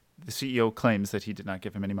the CEO claims that he did not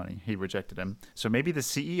give him any money. He rejected him. So maybe the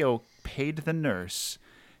CEO paid the nurse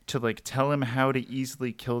to like tell him how to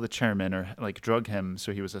easily kill the chairman or like drug him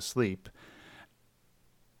so he was asleep.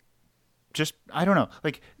 Just, I don't know.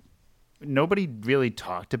 Like, nobody really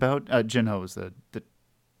talked about Jinho was the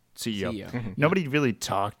CEO. Nobody really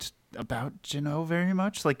talked about Jinho very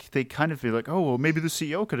much. Like, they kind of feel like, oh, well, maybe the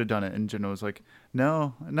CEO could have done it. And Jinho was like,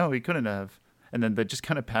 no, he couldn't have. And then they just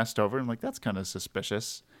kind of passed over. And like, that's kind of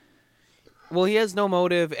suspicious. Well, he has no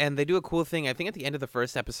motive, and they do a cool thing, I think at the end of the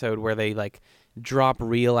first episode, where they like drop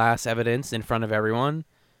real-ass evidence in front of everyone.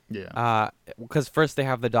 Yeah. Because first they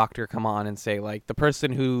have the doctor come on and say, like, the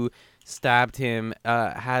person who stabbed him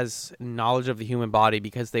has knowledge of the human body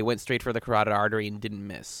because they went straight for the carotid artery and didn't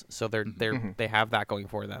miss. So they have that going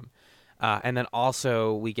for them. And then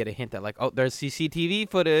also we get a hint that, like, oh, there's CCTV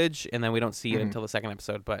footage, and then we don't see it until the second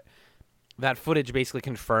episode. But that footage basically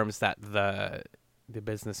confirms that the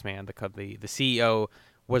businessman, the CEO,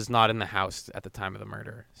 was not in the house at the time of the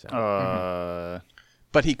murder. So.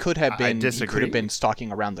 But he could have been. I disagree. He could have been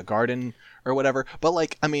stalking around the garden or whatever. But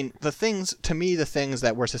like, I mean, the things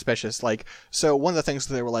that were suspicious, like, so one of the things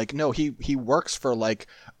that they were like, no, he works for like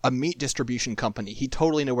a meat distribution company. He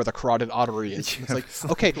totally know where the carotid artery is. And it's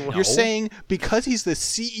like, okay, you're saying because he's the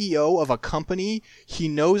CEO of a company, he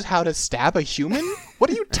knows how to stab a human? What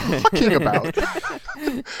are you talking about?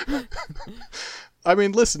 I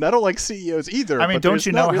mean, listen, I don't like CEOs either. I mean, but don't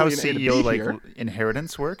you know really how an A to B CEO here.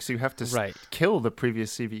 inheritance works? You have to kill the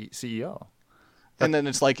previous CEO. And then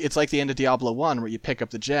it's like the end of Diablo 1 where you pick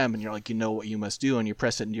up the gem and you're like, you know what you must do, and you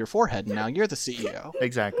press it into your forehead, and now you're the CEO.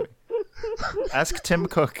 Exactly. Ask Tim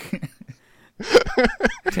Cook.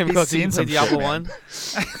 Tim Cook, did you play Diablo 1?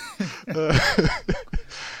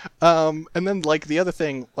 And then like the other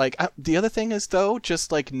thing is though,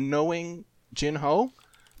 just like knowing Jin-Ho,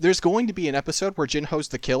 there's going to be an episode where Jin-Ho's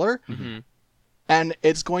the killer, and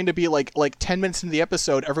it's going to be like 10 minutes into the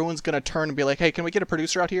episode, everyone's going to turn and be like, hey, can we get a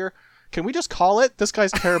producer out here? Can we just call it? This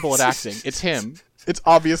guy's terrible at acting. It's him. It's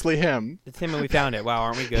obviously him. It's him and we found it. Wow,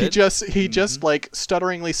 aren't we good? He just like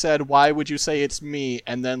stutteringly said, why would you say it's me?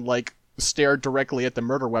 And then like stared directly at the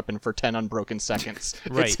murder weapon for 10 unbroken seconds.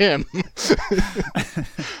 Right. It's him.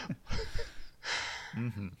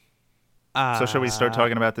 So shall we start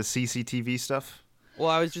talking about the CCTV stuff? Well,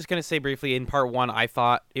 I was just going to say briefly, in part 1, I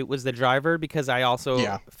thought it was the driver because I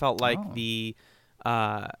also felt like the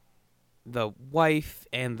wife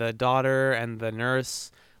and the daughter and the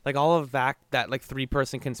nurse, like all of that like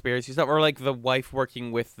 3-person conspiracy stuff, or like the wife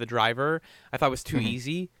working with the driver, I thought was too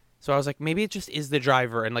easy. So I was like, maybe it just is the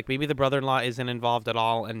driver, and like maybe the brother-in-law isn't involved at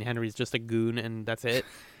all, and Henry's just a goon, and that's it.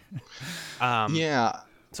 Yeah.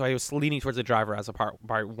 So I was leaning towards the driver as a part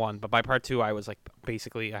 1, but by part 2, I was like,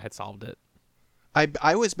 basically, I had solved it.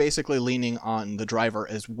 I was basically leaning on the driver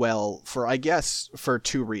as well for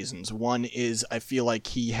 2 reasons. One is I feel like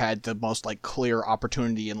he had the most like clear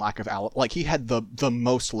opportunity and lack of he had the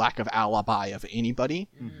most lack of alibi of anybody.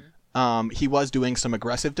 He was doing some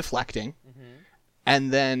aggressive deflecting.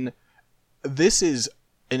 And then this is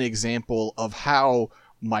an example of how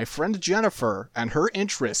my friend Jennifer and her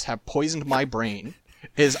interests have poisoned my brain.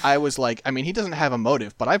 Is I was like, I mean, he doesn't have a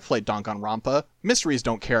motive, but I've played Danganronpa. Mysteries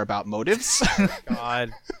don't care about motives.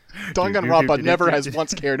 God. Danganronpa never has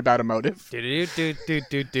once cared about a motive.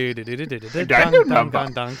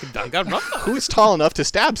 Who's tall enough to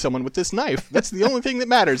stab someone with this knife? That's the only thing that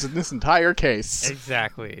matters in this entire case.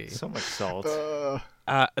 Exactly. So much salt.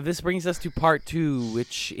 This brings us to part 2,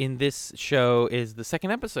 which in this show is the second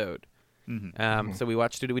episode. So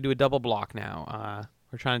we do a double block now.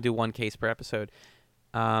 We're trying to do 1 case per episode.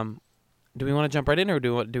 Do we want to jump right in, or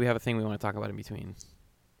do we have a thing we want to talk about in between?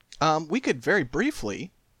 We could very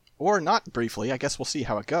briefly, or not briefly, I guess we'll see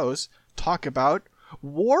how it goes, talk about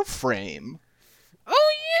Warframe.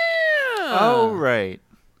 Oh, yeah! Oh, right.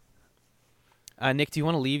 Nick, do you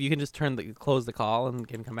want to leave? You can just close the call and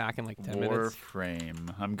can come back in like 10 minutes.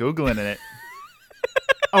 Warframe. I'm Googling it.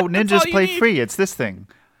 Oh, ninjas play free. It's this thing.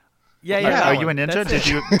 Yeah. Are you a ninja?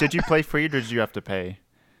 Did you play free, or did you have to pay?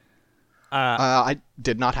 I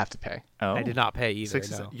did not have to pay. Oh. I did not pay either.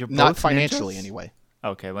 No. You're not both financially, ninjas? anyway.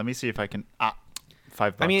 Okay, let me see if I can.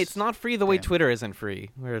 $5. I mean, it's not free the way Twitter isn't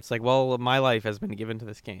free, where it's like, well, my life has been given to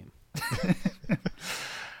this game.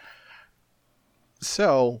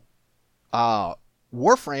 So,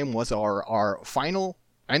 Warframe was our final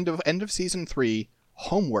end of season 3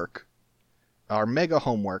 homework, our mega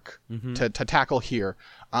homework to tackle here.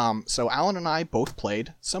 So Alan and I both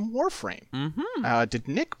played some Warframe. Did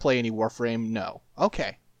Nick play any Warframe? No.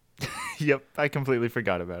 Okay. Yep, I completely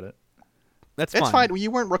forgot about it. It's fine.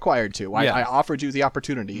 You weren't required to. I offered you the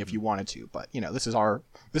opportunity if you wanted to, but this is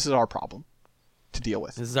our problem to deal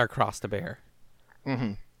with. This is our cross to bear.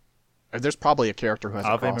 There's probably a character who has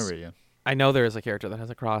a cross. Ave Maria. I know there is a character that has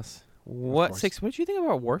a cross. What did you think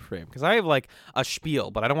about Warframe? Because I have like a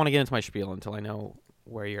spiel, but I don't want to get into my spiel until I know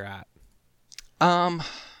where you're at.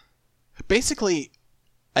 Basically,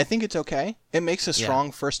 I think it's okay. It makes a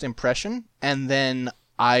strong first impression, and then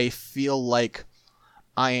I feel like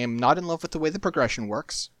I am not in love with the way the progression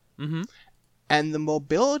works. And the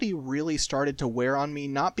mobility really started to wear on me,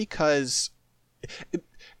 not because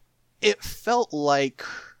it felt like...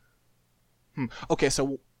 Okay,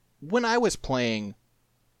 so when I was playing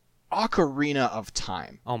Ocarina of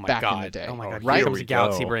Time back in the day. Oh my god, right? Here comes a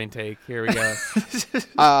Galaxy Brain take. Here we go.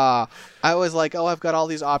 I was like, I've got all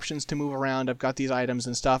these options to move around. I've got these items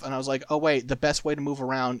and stuff. And I was like, oh wait, the best way to move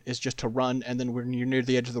around is just to run. And then when you're near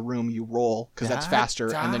the edge of the room, you roll because that's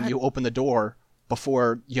faster. And then you open the door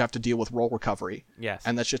before you have to deal with roll recovery. Yes.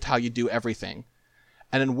 And that's just how you do everything.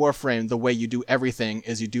 And in Warframe, the way you do everything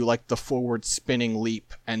is you do like the forward spinning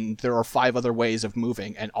leap, and there are 5 other ways of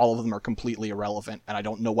moving, and all of them are completely irrelevant, and I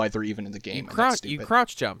don't know why they're even in the game. You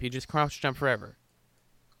crouch jump. You just crouch jump forever.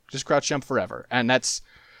 Just crouch jump forever. And that's...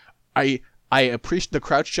 I appreciate the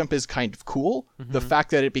crouch jump is kind of cool. The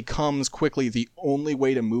fact that it becomes quickly the only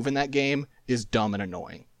way to move in that game is dumb and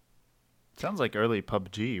annoying. Sounds like early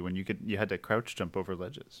PUBG when you had to crouch jump over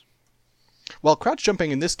ledges. Well, crouch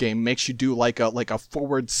jumping in this game makes you do like a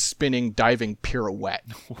forward spinning diving pirouette.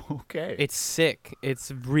 Okay. It's sick.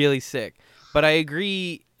 It's really sick. But I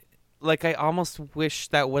agree, like I almost wish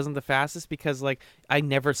that wasn't the fastest because like I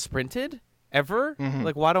never sprinted ever.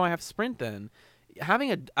 Like why do I have sprint then?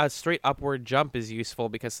 Having a straight upward jump is useful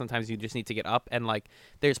because sometimes you just need to get up, and like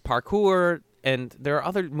there's parkour and there are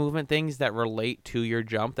other movement things that relate to your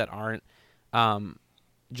jump that aren't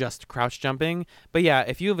just crouch jumping. But yeah,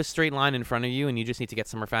 if you have a straight line in front of you and you just need to get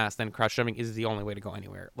somewhere fast, then crouch jumping is the only way to go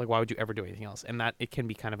anywhere. Like why would you ever do anything else? And that it can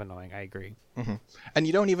be kind of annoying. I agree. And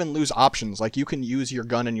you don't even lose options. Like you can use your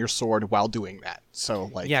gun and your sword while doing that.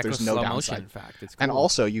 So like there's no slow downside. motion, in fact, it's cool. And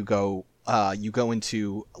also you go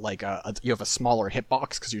into like you have a smaller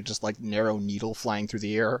hitbox because you're just like narrow needle flying through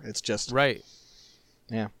the air. It's just right.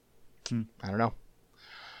 Yeah. I don't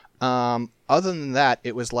know. Other than that,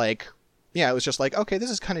 it was like, yeah, it was just like, okay, this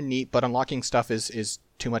is kind of neat, but unlocking stuff is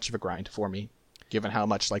too much of a grind for me, given how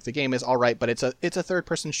much like the game is all right, but it's a third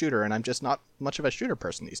person shooter, and I'm just not much of a shooter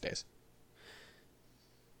person these days.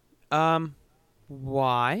 Why?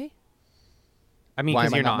 I mean, Why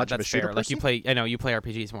because am I you're not not. much of a That's shooter fair. Like you person? play, I know you play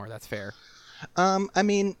RPGs more. That's fair. I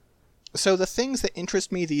mean, so the things that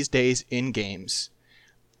interest me these days in games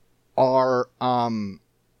are,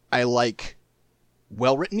 I like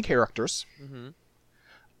well-written characters.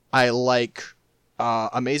 I like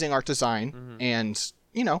amazing art design, and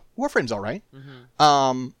Warframe's all right.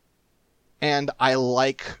 And I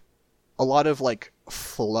like a lot of like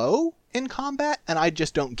flow in combat, and I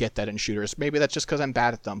just don't get that in shooters. Maybe that's just because I'm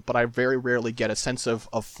bad at them, but I very rarely get a sense of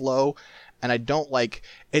flow, and I don't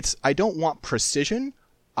want precision.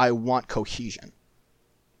 I want cohesion.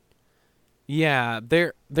 Yeah,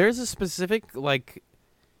 there's a specific like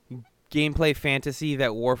gameplay fantasy that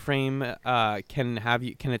Warframe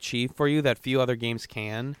can achieve for you that few other games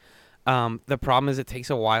can. The problem is it takes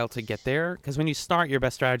a while to get there because when you start, your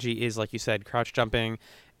best strategy is, like you said, crouch jumping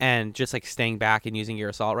and just like staying back and using your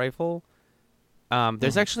assault rifle.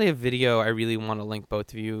 There's actually a video I really want to link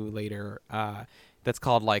both of you later that's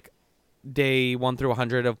called like Day 1 through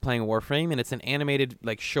 100 of playing Warframe, and it's an animated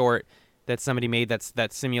like short that somebody made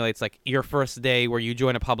that simulates like your first day where you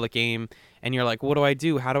join a public game and you're like, what do I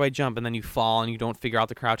do? How do I jump? And then you fall and you don't figure out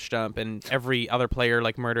the crouch jump, and every other player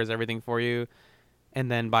like murders everything for you.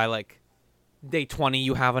 And then by like day 20,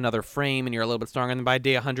 you have another frame and you're a little bit stronger. And then by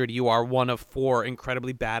day 100, you are one of 4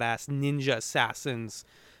 incredibly badass ninja assassins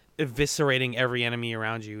eviscerating every enemy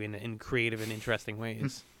around you in creative and interesting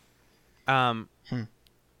ways.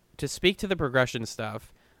 To speak to the progression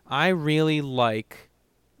stuff, I really like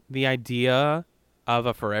the idea of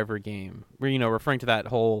a forever game. Referring to that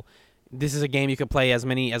whole, this is a game you can play as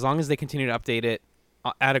long as they continue to update it.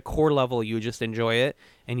 At a core level, you just enjoy it,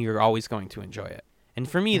 and you're always going to enjoy it. And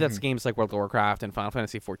for me, that's games like World of Warcraft and Final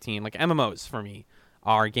Fantasy XIV. Like MMOs, for me,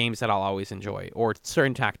 are games that I'll always enjoy, or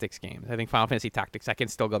certain tactics games. I think Final Fantasy Tactics I can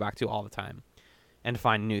still go back to all the time and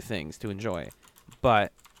find new things to enjoy.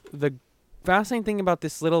 But the fascinating thing about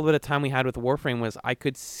this little bit of time we had with Warframe was I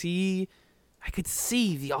could see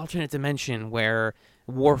the alternate dimension where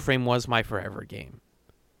Warframe was my forever game.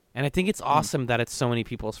 And I think it's awesome that it's so many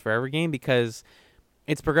people's forever game because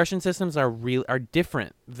its progression systems are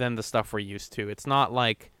different than the stuff we're used to. It's not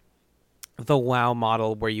like the WoW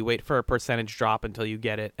model where you wait for a percentage drop until you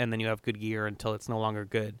get it and then you have good gear until it's no longer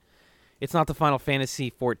good. It's not the Final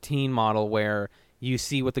Fantasy XIV model where you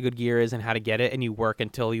see what the good gear is and how to get it and you work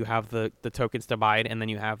until you have the tokens to buy it and then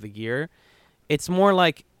you have the gear. It's more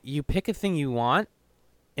like you pick a thing you want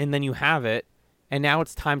and then you have it and now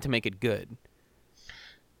it's time to make it good.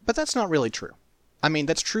 But that's not really true. I mean,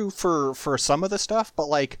 that's true for some of the stuff, but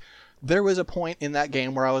like there was a point in that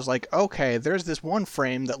game where I was like, okay, there's this one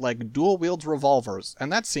frame that like dual wields revolvers,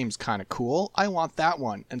 and that seems kind of cool. I want that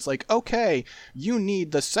one. And it's like, okay, you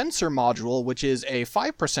need the sensor module, which is a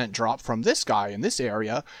 5% drop from this guy in this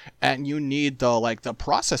area, and you need the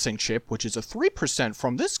processing chip, which is a 3%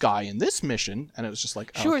 from this guy in this mission. And it was just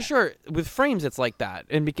like, okay. Sure. With frames, it's like that,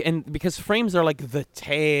 and because frames are like the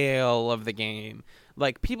tail of the game.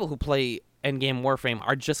 Like people who play Endgame Warframe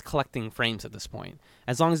are just collecting frames at this point.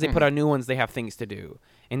 As long as they put out new ones, they have things to do.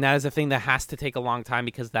 And that is a thing that has to take a long time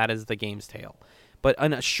because that is the game's tail. But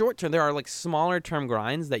on a short term, there are like smaller term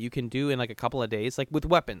grinds that you can do in like a couple of days, like with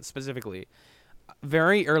weapons specifically.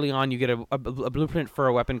 Very early on, you get a blueprint for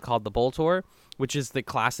a weapon called the Boltor, which is the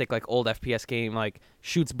classic like old FPS game, like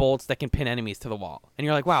shoots bolts that can pin enemies to the wall. And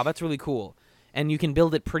you're like, wow, that's really cool. And you can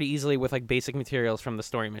build it pretty easily with like basic materials from the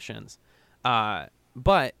story missions.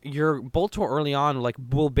 But your Boltor early on like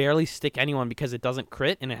will barely stick anyone because it doesn't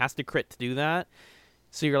crit, and it has to crit to do that.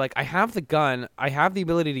 So you're like, I have the gun, I have the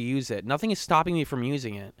ability to use it. Nothing is stopping me from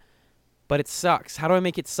using it, but it sucks. How do I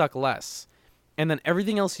make it suck less? And then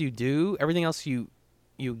everything else you do, everything else you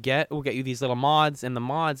get will get you these little mods, and the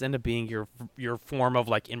mods end up being your form of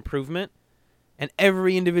like improvement. And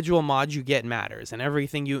every individual mod you get matters, and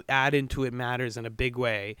everything you add into it matters in a big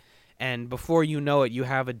way. And before you know it, you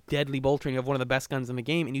have a deadly bolter, and you have one of the best guns in the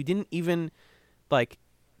game, and you didn't even like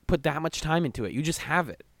put that much time into it. You just have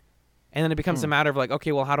it. And then it becomes a matter of like,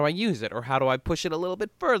 okay, well, how do I use it? Or how do I push it a little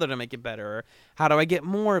bit further to make it better? Or how do I get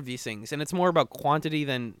more of these things? And it's more about quantity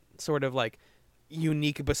than sort of like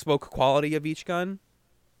unique bespoke quality of each gun.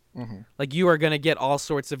 Mm-hmm. Like you are going to get all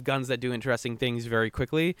sorts of guns that do interesting things very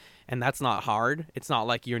quickly, and that's not hard. It's not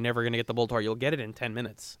like you're never going to get the Boltor. You'll get it in 10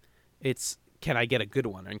 minutes. It's, can I get a good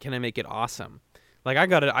one, and can I make it awesome? Like I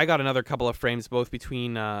got another couple of frames both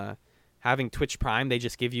between having Twitch Prime. They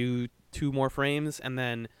just give you 2 more frames, and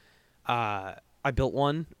then I built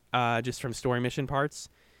one just from story mission parts.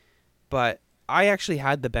 But I actually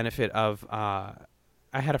had the benefit of I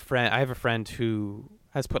have a friend who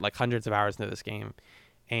has put like hundreds of hours into this game,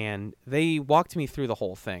 and they walked me through the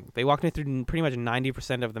whole thing. They walked me through pretty much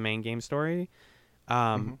 90% of the main game story.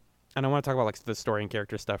 And I want to talk about like the story and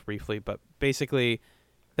character stuff briefly, but basically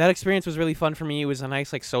that experience was really fun for me. It was a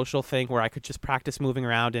nice like social thing where I could just practice moving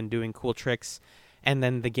around and doing cool tricks, and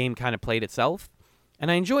then the game kind of played itself. And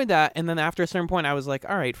I enjoyed that. And then after a certain point, I was like,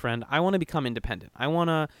 all right, friend, I want to become independent. I want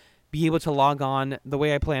to be able to log on the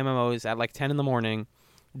way I play MMOs at like 10 in the morning,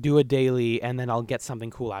 do a daily, and then I'll get something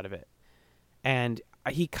cool out of it. And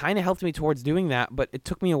he kind of helped me towards doing that, but it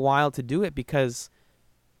took me a while to do it because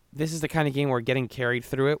this is the kind of game where getting carried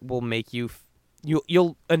through it will make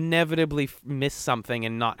you'll inevitably miss something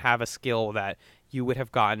and not have a skill that you would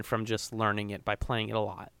have gotten from just learning it by playing it a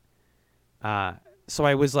lot. So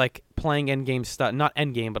I was like playing endgame stuff, not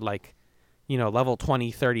endgame, but like, you know, level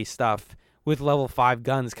 20, 30 stuff with level 5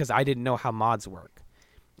 guns because I didn't know how mods work.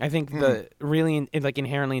 I think the really like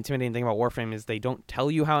inherently intimidating thing about Warframe is they don't tell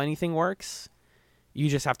you how anything works. You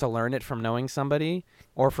just have to learn it from knowing somebody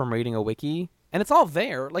or from reading a wiki. And it's all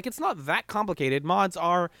there. Like, it's not that complicated. Mods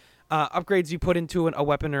are upgrades you put into a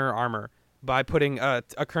weapon or armor by putting a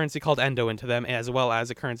currency called Endo into them, as well as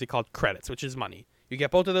a currency called credits, which is money. You get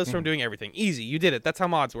both of those from doing everything. Easy. You did it. That's how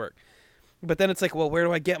mods work. But then it's like, well, where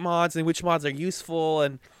do I get mods, and which mods are useful,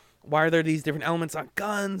 and why are there these different elements on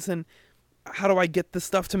guns, and how do I get the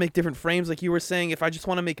stuff to make different frames? Like you were saying, if I just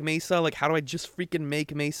want to make Mesa, like how do I just freaking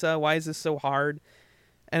make Mesa? Why is this so hard?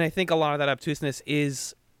 And I think a lot of that obtuseness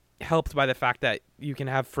is helped by the fact that you can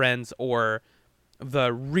have friends or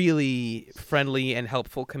the really friendly and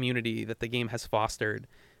helpful community that the game has fostered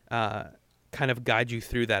kind of guide you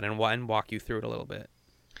through that and walk you through it a little bit.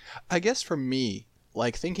 I guess for me,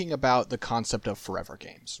 like thinking about the concept of forever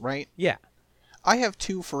games, right? Yeah. I have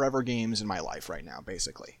 2 forever games in my life right now,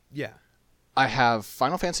 basically. Yeah. I have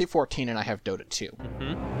Final Fantasy XIV and I have Dota 2.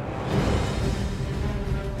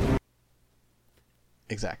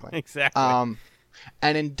 Exactly.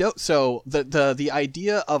 And in so the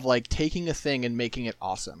idea of like taking a thing and making it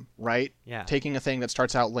awesome, right? Yeah. Taking a thing that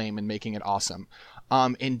starts out lame and making it awesome.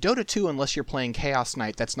 In Dota 2, unless you're playing Chaos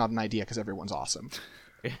Knight, that's not an idea because everyone's awesome.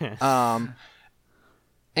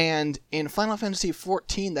 And in Final Fantasy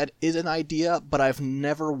XIV, that is an idea, but I've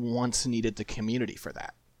never once needed the community for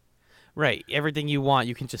that. Right. Everything you want,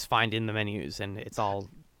 you can just find in the menus, and it's all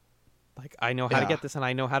like, I know how to get this, and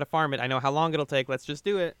I know how to farm it. I know how long it'll take. Let's just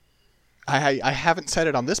do it. I haven't said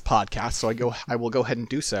it on this podcast, so I will go ahead and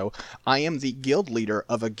do so. I am the guild leader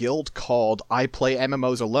of a guild called I Play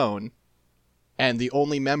MMOs Alone, and the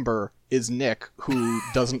only member is Nick, who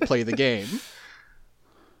doesn't play the game.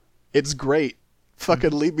 It's great.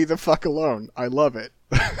 Fucking leave me the fuck alone. I love it.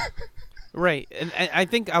 Right. And I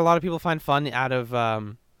think a lot of people find fun out of...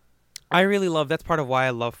 I really love... That's part of why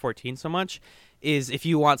I love 14 so much, is if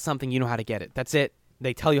you want something, you know how to get it. That's it.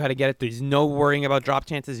 They tell you how to get it. There's no worrying about drop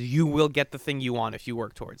chances. You will get the thing you want if you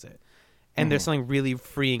work towards it. And there's something really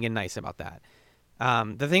freeing and nice about that.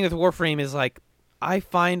 The thing with Warframe is, like, I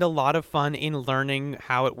find a lot of fun in learning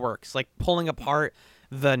how it works. Like, pulling apart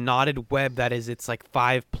the knotted web that is its, like,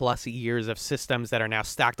 5+ years of systems that are now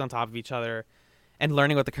stacked on top of each other and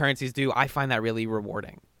learning what the currencies do. I find that really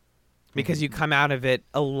rewarding. because you come out of it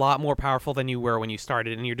a lot more powerful than you were when you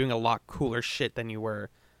started, and you're doing a lot cooler shit than you were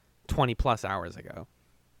 20 plus hours ago.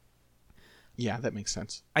 Yeah, that makes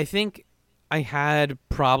sense. I think I had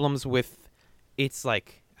problems with its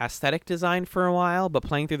like aesthetic design for a while, but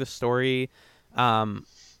playing through the story,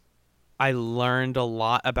 I learned a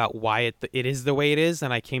lot about why it is the way it is,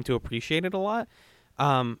 and I came to appreciate it a lot.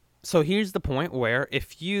 So here's the point where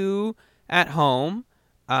if you at home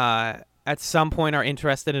at some point are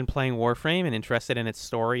interested in playing Warframe and interested in its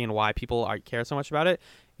story and why people care so much about it,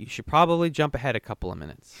 you should probably jump ahead a couple of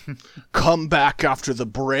minutes. Come back after the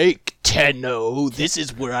break, Tenno. This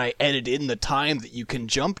is where I edit in the time that you can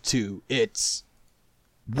jump to. It's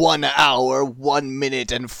 1 hour, 1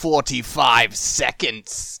 minute, and 45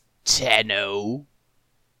 seconds, Tenno.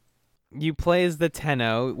 You play as the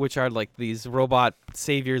Tenno, which are like these robot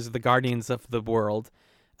saviors, the guardians of the world.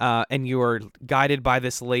 And you are guided by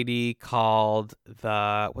this lady called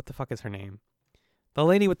what the fuck is her name? The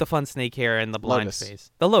lady with the fun snake hair and the blind Lotus.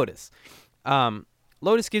 face. The Lotus.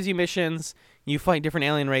 Lotus gives you missions. You fight different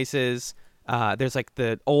alien races. There's like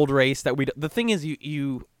the old race that the thing is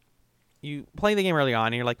you play the game early on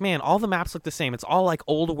and you're like, man, all the maps look the same. It's all like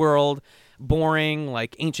old world, boring,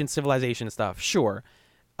 like ancient civilization stuff. Sure.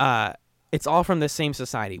 It's all from the same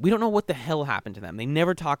society. We don't know what the hell happened to them. They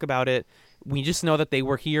never talk about it. We just know that they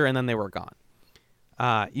were here and then they were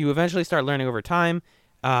gone. You eventually start learning over time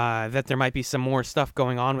that there might be some more stuff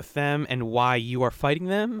going on with them and why you are fighting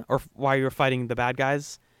them or why you're fighting the bad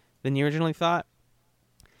guys than you originally thought.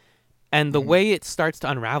 And the way it starts to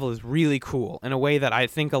unravel is really cool in a way that I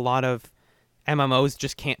think a lot of MMOs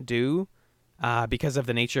just can't do because of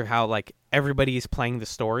the nature of how like everybody is playing the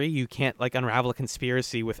story. You can't like unravel a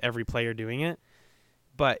conspiracy with every player doing it.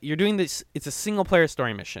 But you're doing this. It's a single player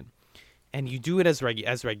story mission. And you do it as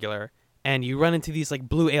regular, and you run into these like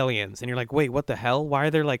blue aliens, and you're like, wait, what the hell? Why are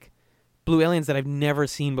there like blue aliens that I've never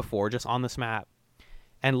seen before just on this map?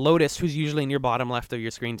 And Lotus, who's usually in your bottom left of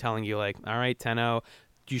your screen, telling you like, all right, Tenno,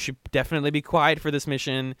 you should definitely be quiet for this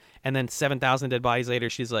mission. And then 7,000 dead bodies later,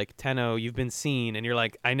 she's like, Tenno, you've been seen. And you're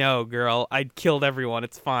like, I know, girl, I killed everyone.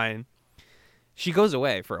 It's fine. She goes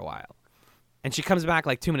away for a while, and she comes back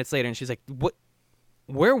like 2 minutes later, and she's like, what?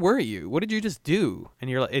 Where were you? What did you just do? And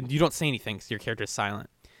you're like, and you don't say anything because your character is silent.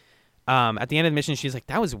 At the end of the mission, she's like,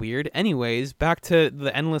 that was weird. Anyways, back to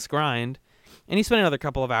the endless grind. And you spend another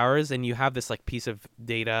couple of hours, and you have this like piece of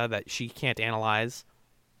data that she can't analyze.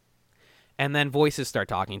 And then voices start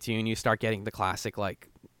talking to you, and you start getting the classic like,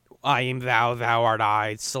 I am thou, thou art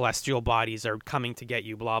I. Celestial bodies are coming to get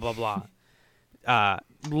you. Blah blah blah.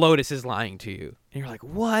 Lotus is lying to you, and you're like,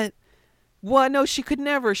 what? What? No, she could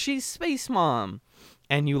never. She's Space Mom.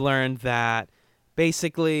 And you learned that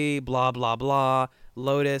basically, blah, blah, blah,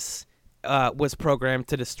 Lotus was programmed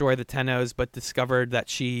to destroy the Tennos, but discovered that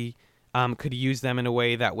she could use them in a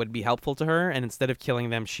way that would be helpful to her. And instead of killing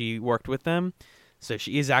them, she worked with them. So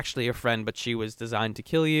she is actually a friend, but she was designed to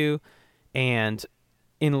kill you. And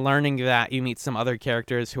in learning that, you meet some other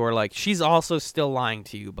characters who are like, she's also still lying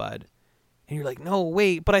to you, bud. And you're like, no,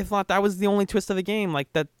 wait, but I thought that was the only twist of the game.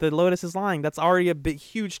 Like, that the Lotus is lying. That's already a big,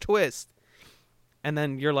 huge twist. And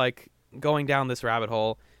then you're like going down this rabbit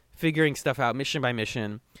hole, figuring stuff out mission by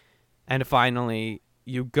mission. And finally,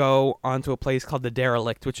 you go onto a place called the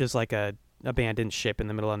Derelict, which is like a abandoned ship in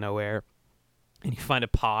the middle of nowhere. And you find a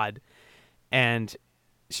pod. And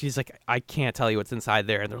she's like, I can't tell you what's inside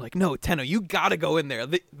there. And they're like, no, Tenno, you gotta go in there.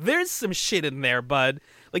 There's some shit in there, bud.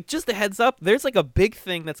 Like, just a heads up, there's like a big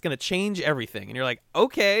thing that's going to change everything. And you're like,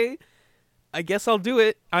 okay, I guess I'll do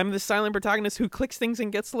it. I'm the silent protagonist who clicks things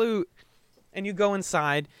and gets loot. And you go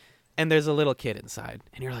inside, and there's a little kid inside.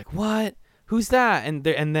 And you're like, what? Who's that? And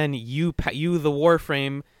then you, the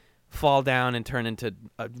Warframe, fall down and turn into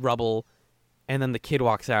rubble. And then the kid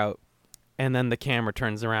walks out. And then the camera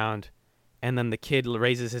turns around. And then the kid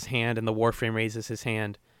raises his hand, and the Warframe raises his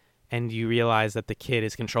hand. And you realize that the kid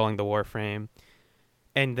is controlling the Warframe.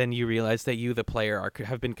 And then you realize that you, the player,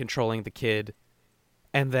 have been controlling the kid.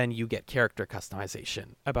 And then you get character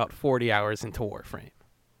customization about 40 hours into Warframe.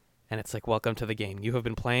 And it's like, welcome to the game. You have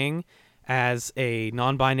been playing as a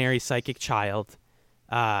non-binary psychic child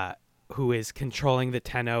who is controlling the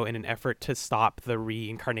Tenno in an effort to stop the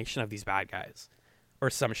reincarnation of these bad guys. Or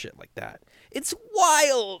some shit like that. It's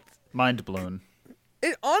wild! Mind blown.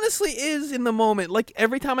 It honestly is in the moment. Like,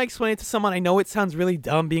 every time I explain it to someone, I know it sounds really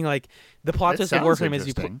dumb being like, the plot twist of Warframe is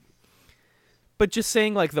you... But just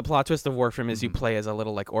saying, like, the plot twist of Warframe is you play as a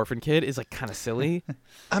little, like, orphan kid is, like, kind of silly.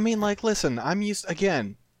 I mean, like, listen, I'm used...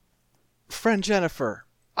 Again... Friend Jennifer,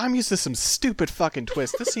 I'm used to some stupid fucking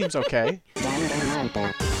twist. This seems okay.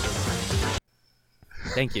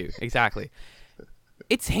 Thank you. Exactly.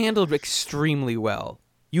 It's handled extremely well.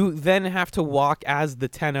 You then have to walk as the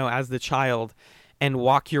Tenno, as the child, and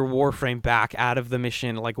walk your Warframe back out of the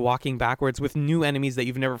mission, like walking backwards with new enemies that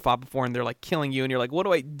you've never fought before, and they're like killing you, and you're like, what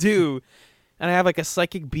do I do? And I have like a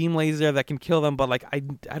psychic beam laser that can kill them, but like I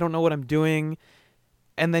don't know what I'm doing.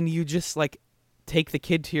 And then you just like take the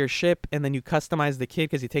kid to your ship, and then you customize the kid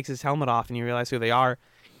because he takes his helmet off, and you realize who they are,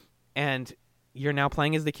 and you're now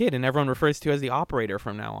playing as the kid, and everyone refers to you as the operator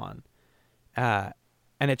from now on.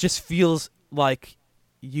 And it just feels like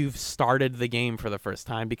you've started the game for the first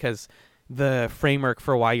time because the framework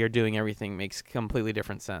for why you're doing everything makes completely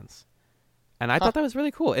different sense. And I thought that was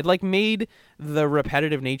really cool. It like made the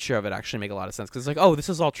repetitive nature of it actually make a lot of sense because it's like, oh, this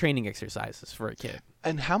is all training exercises for a kid.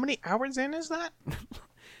 And how many hours in is that?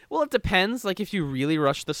 Well, it depends. Like if you really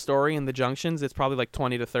rush the story and the junctions, it's probably like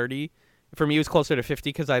 20 to 30. For me, it was closer to 50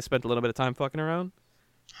 because I spent a little bit of time fucking around.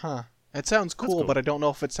 Huh. It sounds cool, but I don't know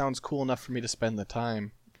if it sounds cool enough for me to spend the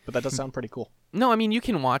time. But that does sound pretty cool. No, I mean, you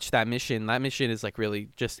can watch that mission. That mission is like really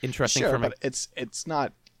just interesting sure, for me. But it's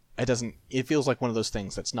not, it doesn't, it feels like one of those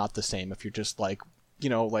things that's not the same if you're just like, you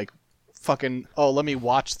know, like fucking, oh, let me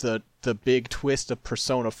watch the big twist of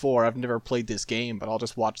Persona 4. I've never played this game, but I'll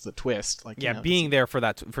just watch the twist. Like, yeah, you know, being there for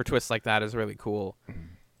that for twists like that is really cool.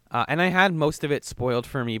 And I had most of it spoiled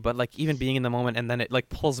for me, but like even being in the moment and then it like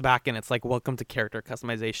pulls back and it's like, welcome to character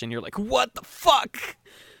customization. You're like, what the fuck?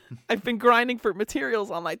 I've been grinding for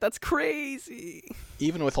materials all night. That's crazy.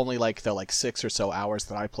 Even with only like the 6 or so hours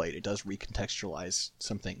that I played, it does recontextualize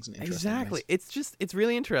some things in interesting Exactly. ways. It's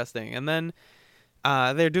really interesting. And then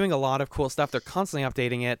they're doing a lot of cool stuff. They're constantly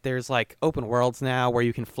updating it. There's like open worlds now where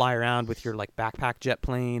you can fly around with your like backpack jet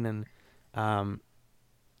plane, and I'm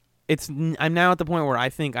now at the point where I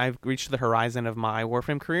think I've reached the horizon of my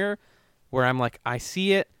Warframe career, where I'm like, I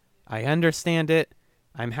see it, I understand it,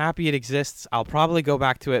 I'm happy it exists. I'll probably go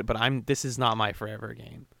back to it, but this is not my forever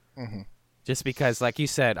game. Mm-hmm. Just because, like you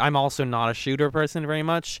said, I'm also not a shooter person very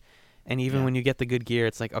much, and even when you get the good gear,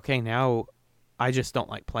 it's like, okay, now I just don't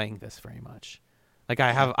like playing this very much. Like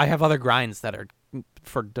I have other grinds that are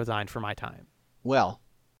designed for my time. Well,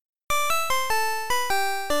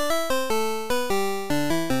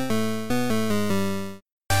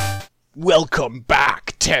 welcome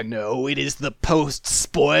back, Tenno. It is the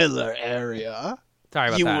post-spoiler area. Sorry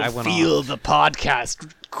about you that. I will went feel off. the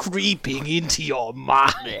podcast creeping into your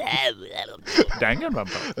mind. Dang it,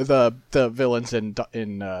 The villains in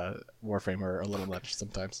Warframe are a little much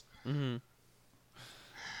sometimes. Mm-hmm.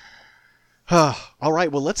 All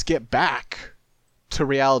right, well, let's get back to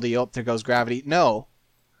reality. Oh, there goes gravity. No.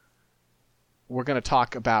 We're going to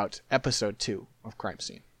talk about episode 2 of Crime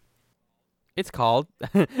Scene. It's called...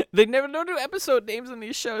 They never don't do episode names in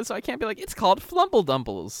these shows, so I can't be like, it's called Flumple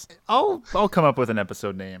Dumples. I'll come up with an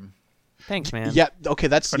episode name. Thanks, man. Yeah, okay,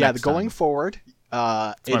 that's... For Yeah, next going time. forward,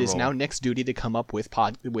 it is role. now Nick's duty to come up with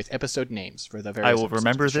episode names for the various I will episodes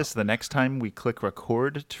remember of the this show. the next time we click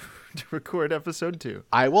record to record episode 2.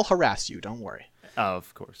 I will harass you, don't worry.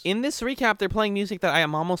 Of course. In this recap, they're playing music that I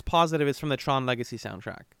am almost positive is from the Tron Legacy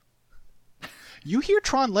soundtrack. You hear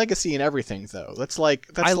Tron Legacy and everything, though.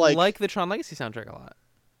 I like the Tron Legacy soundtrack a lot.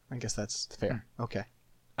 I guess that's fair. Okay.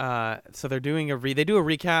 So they're doing they do a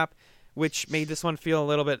recap, which made this one feel a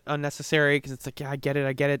little bit unnecessary because it's like, yeah, I get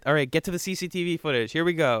it. All right, get to the CCTV footage. Here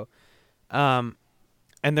we go. And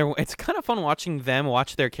it's kind of fun watching them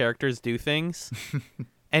watch their characters do things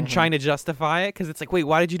and trying to justify it because it's like, wait,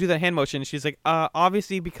 why did you do that hand motion? And she's like,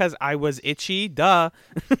 obviously because I was itchy. Duh.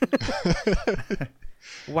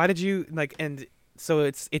 Why did you like? And so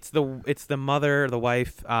it's the mother, the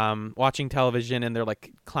wife, watching television, and they're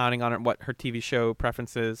like clowning on what her TV show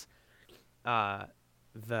preferences.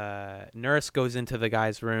 The nurse goes into the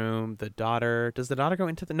guy's room. Does the daughter go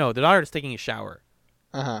into no, the daughter is taking a shower.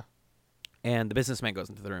 And the businessman goes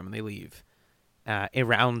into the room, and they leave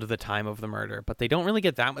around the time of the murder. But they don't really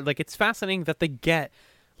get that. Like, it's fascinating that they get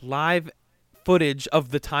live footage of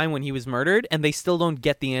the time when he was murdered, and they still don't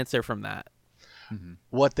get the answer from that. Mm-hmm.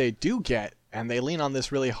 What they do get, and they lean on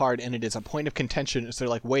this really hard, and it is a point of contention, is they're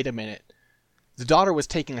like, wait a minute. The daughter was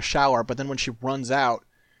taking a shower, but then when she runs out,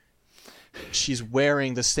 she's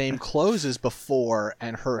wearing the same clothes as before,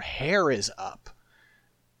 and her hair is up.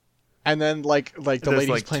 And then, the There's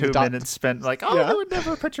lady who's playing the 2 minutes spent like, oh, Yeah. you would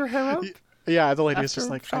never put your hair up. Yeah, the lady was After just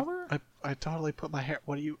like, shower? I totally put my hair.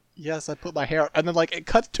 What do you? Yes, I put my hair. And then like it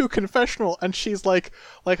cuts to a confessional, and she's like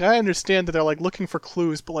I understand that they're like looking for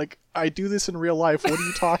clues, but like I do this in real life. What are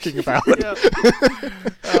you talking about? Yeah,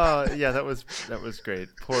 that was great.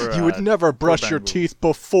 Poor. You would never brush your teeth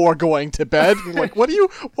before going to bed. Like, what do you?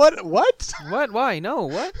 What? What? Why? No.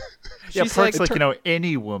 What? Yeah, parts like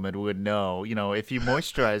any woman would know. If you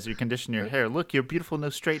moisturize, you condition your hair. Look, you're beautiful,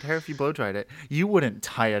 no straight hair if you blow dried it. You wouldn't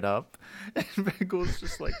tie it up. And Bagul's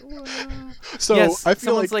just like, wow. So yes, I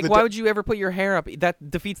feel someone's like, why would you ever put your hair up?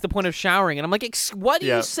 That defeats the point of showering. And I'm like, what are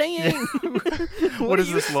you saying? What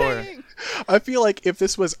is this lore? I feel like if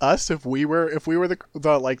this was us, if we were if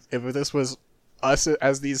this was us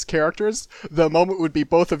as these characters, the moment would be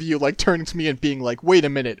both of you like turning to me and being like, wait a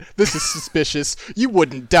minute, this is suspicious. You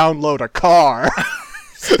wouldn't download a car.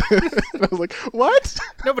 I was like, what?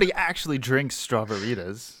 Nobody actually drinks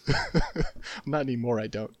strawberries. Not anymore, I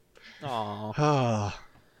don't. Aww.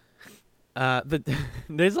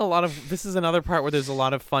 There's a lot of, this is another part where there's a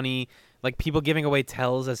lot of funny, like people giving away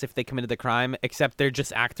tells as if they committed the crime, except they're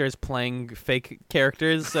just actors playing fake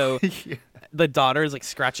characters. So Yeah. The daughter is like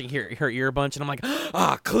scratching her ear a bunch, and I'm like,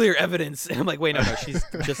 clear evidence. And I'm like, wait, no, she's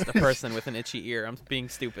just a person with an itchy ear. I'm being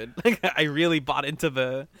stupid. Like I really bought into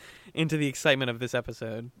the excitement of this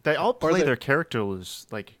episode. They all play their characters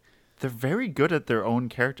like they're very good at their own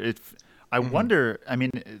character. I wonder. I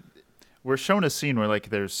mean, we're shown a scene where like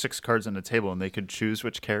there's 6 cards on the table and they could choose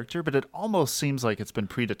which character, but it almost seems like it's been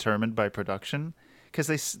predetermined by production because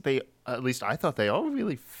they at least I thought they all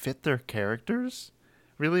really fit their characters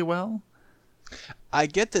really well. I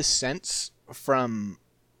get this sense from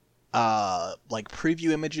like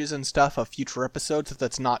preview images and stuff of future episodes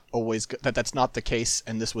that's not always that's not the case,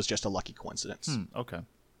 and this was just a lucky coincidence. Okay.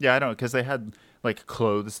 Yeah, I don't know, because they had like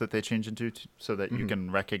clothes that they change into so that you can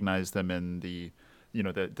recognize them in the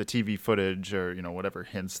the TV footage or whatever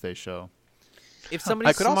hints they show. If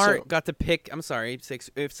somebody smart got to pick, I'm sorry,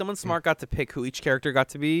 if someone smart got to pick who each character got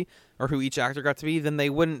to be or who each actor got to be, then they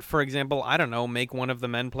wouldn't, for example, I don't know, make one of the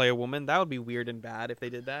men play a woman. That would be weird and bad if they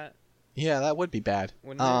did that. Yeah, that would be bad.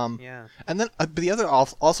 Wouldn't it? Yeah. And then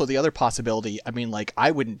the other possibility, I mean, like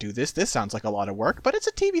I wouldn't do this. This sounds like a lot of work, but it's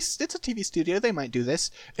a TV studio. They might do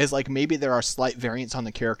this. Is like maybe there are slight variants on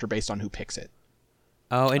the character based on who picks it.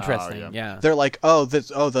 Oh, interesting. Yeah. They're like,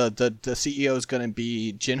 the CEO is going to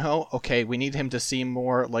be Jinho. Okay, we need him to seem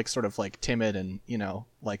more like sort of like timid and,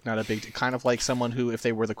 like not a big, kind of like someone who, if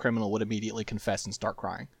they were the criminal, would immediately confess and start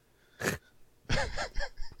crying.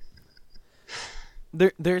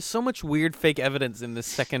 There's so much weird fake evidence in this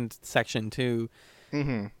second section too.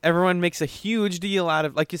 Mm-hmm. Everyone makes a huge deal out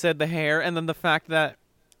of, like you said, the hair, and then the fact that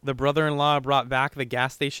the brother-in-law brought back the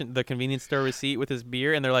gas station, the convenience store receipt with his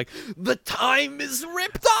beer, and they're like, the time is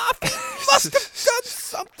ripped off. You must have done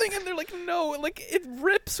something. And they're like, no, like it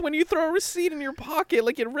rips when you throw a receipt in your pocket.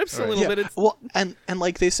 Like it rips a little bit. It's... Well, and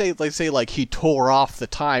like they say like he tore off the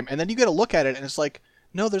time, and then you get a look at it, and it's like,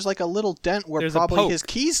 no, there's like a little dent where probably his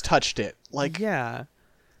keys touched it. Like, yeah.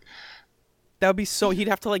 That would be so. He'd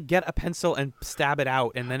have to like get a pencil and stab it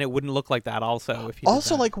out, and then it wouldn't look like that. Also, if he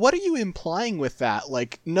also like, what are you implying with that?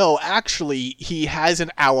 Like, no, actually, he has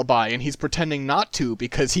an alibi, and he's pretending not to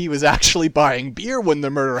because he was actually buying beer when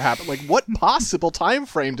the murder happened. Like, what possible time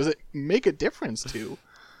frame does it make a difference to?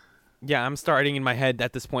 Yeah, I'm starting in my head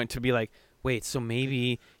at this point to be like, wait, so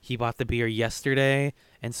maybe he bought the beer yesterday,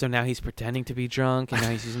 and so now he's pretending to be drunk, and now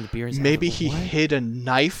he's using the beer as maybe he hid a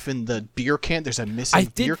knife in the beer can. There's a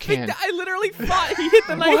missing beer can. I literally thought he hid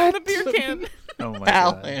the knife in the beer can. Oh my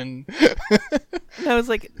Alan. God. And I was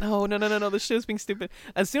like, no, this show's being stupid.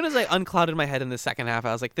 As soon as I unclouded my head in the second half,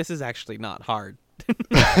 I was like, this is actually not hard.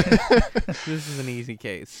 This is an easy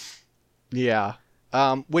case. Yeah.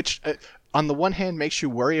 Which, on the one hand, makes you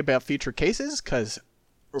worry about future cases, because...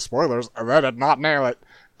 spoilers, I read it, not nail it.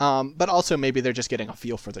 But also maybe they're just getting a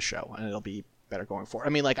feel for the show, and it'll be better going forward. I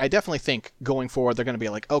mean, like, I definitely think going forward they're going to be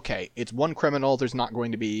like, okay, it's one criminal, there's not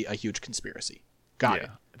going to be a huge conspiracy. Got it.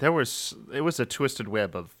 It was a twisted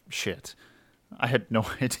web of shit. I had no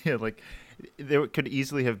idea. Like, there could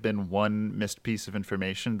easily have been one missed piece of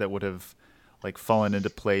information that would have, like, fallen into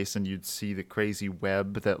place, and you'd see the crazy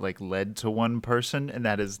web that, like, led to one person, and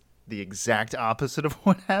that is the exact opposite of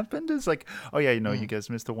what happened. Is like, oh yeah, you guys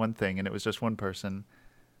missed the one thing, and it was just one person,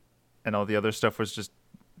 and all the other stuff was just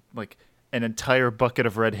like an entire bucket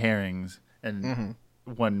of red herrings and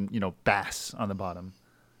one bass on the bottom.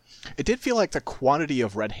 It did feel like the quantity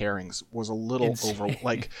of red herrings was a little over.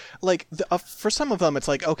 For some of them, it's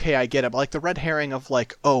like, okay, I get it, but like the red herring of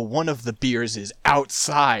like, oh, one of the beers is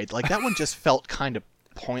outside. Like that one just felt kind of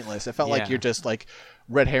pointless. It felt like you're just like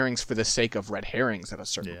red herrings for the sake of red herrings at a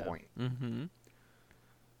certain point. Mm-hmm.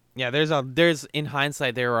 Yeah, there's in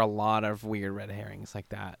hindsight there are a lot of weird red herrings like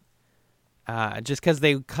that. Just because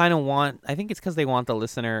they kind of I think it's because they want the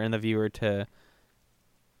listener and the viewer to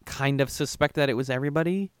kind of suspect that it was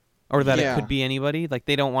everybody or that it could be anybody. Like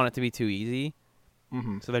they don't want it to be too easy.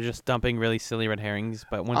 Mm-hmm. So they're just dumping really silly red herrings.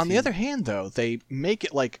 But on the other hand, though, they make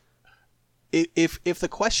it like if the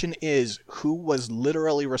question is who was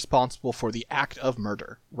literally responsible for the act of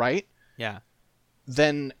murder, right? Yeah.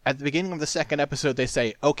 Then at the beginning of the second episode, they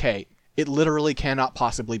say, okay, it literally cannot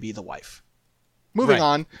possibly be the wife. Moving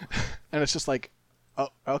on. And it's just like, oh,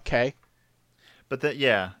 okay. But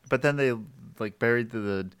then they like buried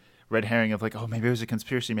the red herring of like, oh, maybe it was a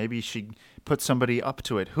conspiracy. Maybe she put somebody up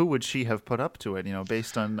to it. Who would she have put up to it,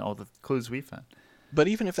 based on all the clues we found? But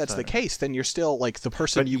even if that's the case, then you're still like the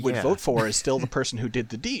person you would vote for is still the person who did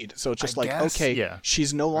the deed. So it's just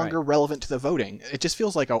she's no longer relevant to the voting. It just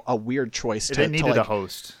feels like a weird choice. They needed a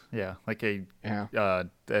host, like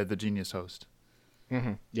the genius host.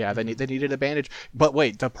 Mm-hmm. Yeah, they needed a bandage. But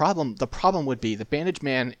wait, the problem would be the bandage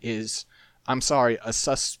man is, I'm sorry, a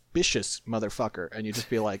suspicious motherfucker, and you just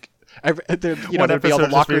be like, there'd be all the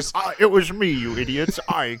lockers. It was me, you idiots!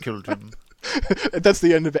 I killed him. That's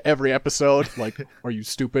the end of every episode. Like, are you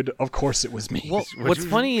stupid? Of course it was me. Well, what's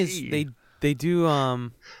funny is they do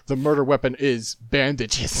the murder weapon is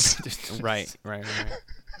bandages. Right.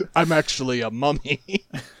 I'm actually a mummy.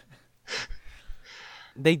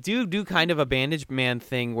 They do kind of a bandage man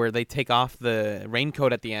thing where they take off the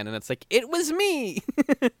raincoat at the end, and it's like, it was me.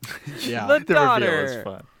 Yeah, the daughter. Reveal is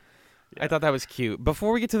fun. Yeah. I thought that was cute.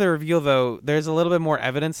 Before we get to the reveal, though, there's a little bit more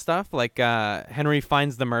evidence stuff. Like Henry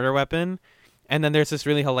finds the murder weapon, and then there's this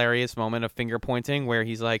really hilarious moment of finger pointing where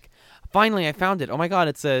he's like, "Finally, I found it! Oh my God,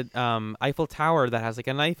 it's a Eiffel Tower that has like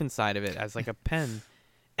a knife inside of it as like a pen."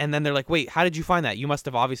 And then they're like, "Wait, how did you find that? You must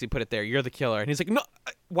have obviously put it there. You're the killer." And he's like, "No,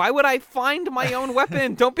 why would I find my own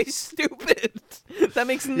weapon? Don't be stupid. That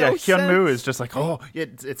makes no sense." Yeah, Hyun-Moo is just like, "Oh,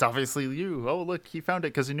 it's obviously you. Oh, look, he found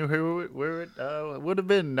it because he knew where it would have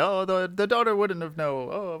been. No, the daughter wouldn't have known.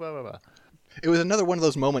 Oh, blah, blah, blah." It was another one of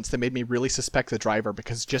those moments that made me really suspect the driver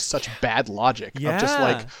because just such bad logic of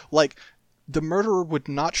just like the murderer would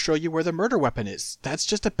not show you where the murder weapon is. That's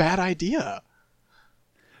just a bad idea.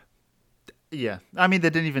 Yeah. I mean, they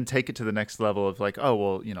didn't even take it to the next level of like, oh,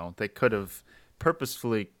 well, they could have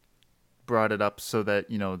purposefully brought it up so that,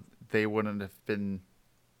 they wouldn't have been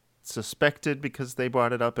suspected because they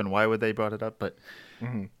brought it up, and why would they brought it up? But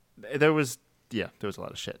there was a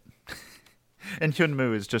lot of shit. And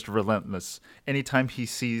Hyun-Moo is just relentless. Anytime he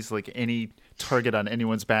sees like any target on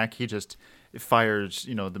anyone's back, he just fires,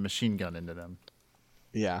 the machine gun into them.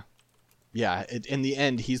 Yeah. Yeah, in the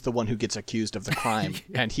end, he's the one who gets accused of the crime,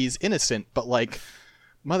 and he's innocent, but like,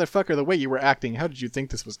 motherfucker, the way you were acting, how did you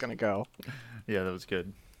think this was going to go? Yeah, that was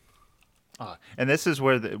good. And this is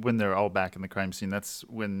where, when they're all back in the crime scene, that's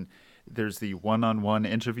when there's the one-on-one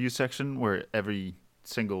interview section where every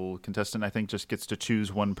single contestant, I think, just gets to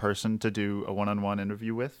choose one person to do a one-on-one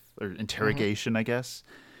interview with, or interrogation, I guess.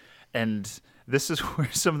 And this is where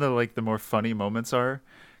some of the more funny moments are,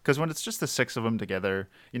 because when it's just the six of them together,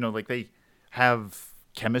 like they have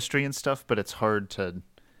chemistry and stuff, but it's hard to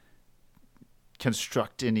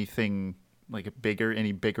construct anything like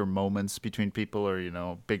any bigger moments between people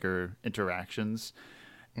or, bigger interactions.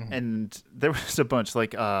 Mm-hmm. And there was a bunch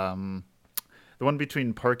like the one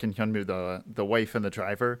between Park and Hyun-Moo, the wife and the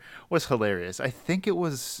driver, was hilarious. I think it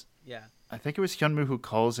was Hyun-Moo who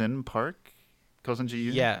calls in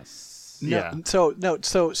Ji-yoon. Yes.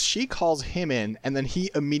 So she calls him in, and then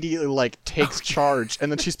he immediately takes charge,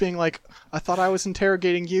 and then she's being like, "I thought I was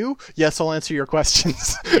interrogating you. Yes, I'll answer your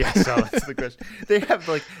questions." Yes, I'll answer the question.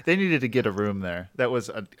 They needed to get a room there. That was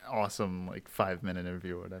an awesome 5-minute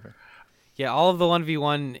interview or whatever. Yeah, all of the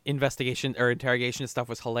 1v1 investigation or interrogation stuff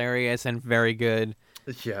was hilarious and very good.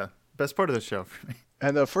 Yeah, best part of the show for me.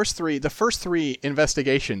 And the first three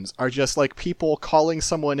investigations are just people calling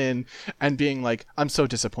someone in and being like, "I'm so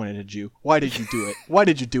disappointed in you. Why did you do it? Why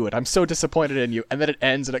did you do it? I'm so disappointed in you." And then it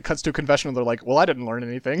ends and it cuts to a confessional. They're like, "Well, I didn't learn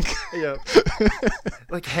anything." Yeah.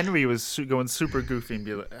 Henry was going super goofy and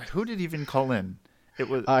be like, "Who did he even call in?" It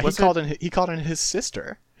was he called in his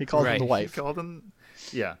sister. He called in the wife. He called in,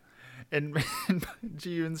 yeah. And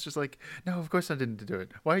Ji-yoon's just like, "No, of course I didn't do it.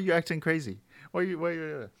 Why are you acting crazy? Why are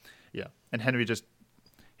you?" Yeah. And Henry just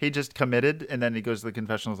committed, and then he goes to the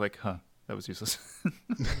confessional, like, "Huh, that was useless."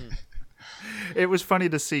 It was funny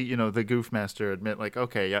to see, the goof master admit,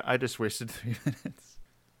 "Okay, yeah, I just wasted 3 minutes."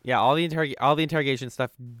 Yeah, all the interrogation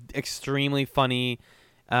stuff, extremely funny.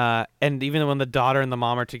 And even when the daughter and the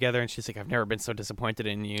mom are together, and she's like, "I've never been so disappointed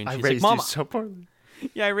in you," and she's I raised like, "Mama, you so poorly."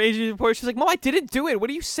 Yeah, I raised the report. She's like, Mom, I didn't do it. What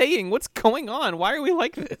are you saying? What's going on? Why are we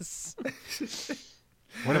like this?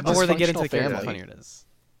 What a The more they get into dysfunctional the character, the family. funnier it is.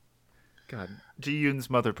 God, Ji Yoon's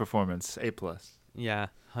mother performance, A+. Yeah,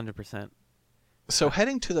 100%. So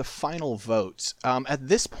heading to the final votes, at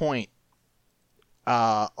this point,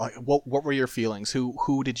 what were your feelings?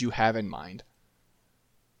 Who did you have in mind?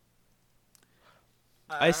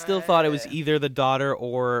 I still thought it was either the daughter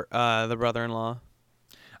or the brother-in-law.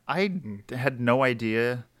 I had no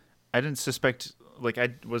idea. I didn't suspect. Like,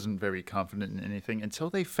 I wasn't very confident in anything until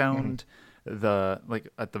they found at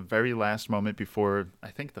the very last moment before, I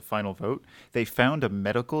think, the final vote, they found a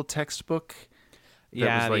medical textbook.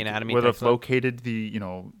 Yeah, the anatomy would have textbook. located the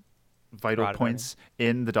vital Rod points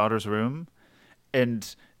in the daughter's room,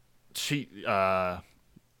 and she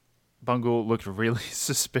Bungle looked really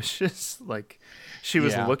suspicious. Like, she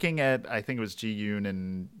was looking at, I think it was Ji Yoon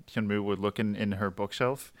and Hyunmoo were looking in her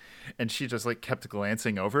bookshelf, and she just like kept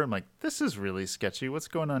glancing over. I'm like, this is really sketchy. What's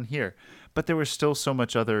going on here? But there was still so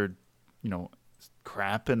much other,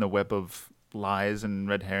 crap in the web of lies and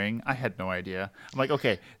red herring. I had no idea. I'm like,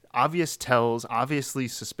 okay, obvious tells, obviously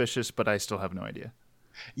suspicious, but I still have no idea.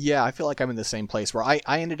 Yeah, I feel like I'm in the same place where I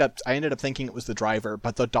ended up thinking it was the driver,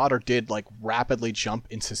 but the daughter did like rapidly jump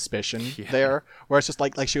in suspicion there, where it's just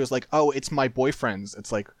like she was like, oh, it's my boyfriend's.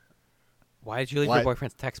 It's like, why did you leave your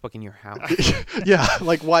boyfriend's textbook in your house? yeah,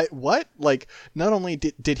 like why? What? Like, not only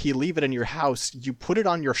did he leave it in your house, you put it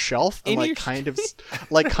on your shelf and kind of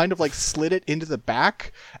slid it into the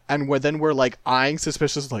back, and then we're like eyeing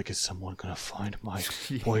suspicious, like, is someone gonna find my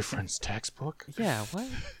boyfriend's textbook? Yeah, what?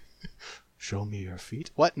 Show me your feet.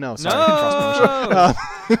 What? No, sorry.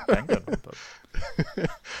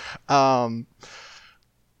 No!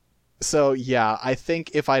 So yeah, I think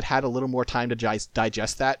if I'd had a little more time to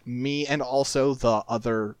digest that, me and also the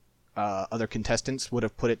other contestants would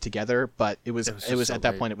have put it together. But it was so at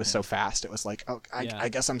that late, point it was so fast. It was like, oh, I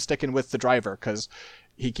guess I'm sticking with the driver because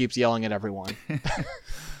he keeps yelling at everyone.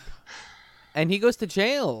 And he goes to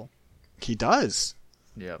jail. He does.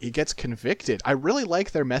 Yeah, he gets convicted. I really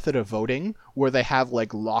like their method of voting, where they have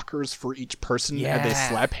like lockers for each person and they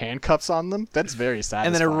slap handcuffs on them. That's very satisfying.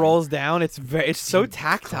 And then it rolls down. It's so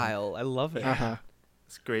tactile. I love it.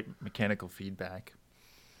 It's great mechanical feedback.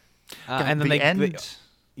 And then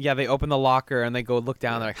they open the locker and they go look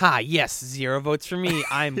down. They're like, "Ha, yes, 0 votes for me.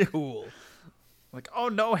 I'm cool." Like, oh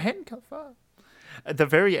no, handcuff. At the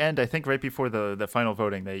very end, I think right before the final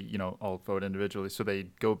voting, they all vote individually, so they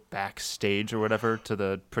go backstage or whatever to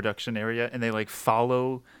the production area, and they like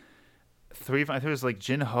follow I think it was like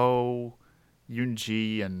Jin Ho, Yoon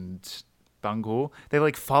Ji, and Bangul. They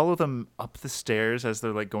like follow them up the stairs as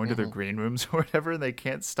they're like going to their green rooms or whatever, and they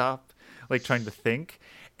can't stop like trying to think.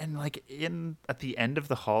 And like at the end of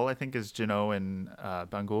the hall, I think is Jin Ho and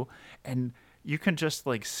Bangul, and you can just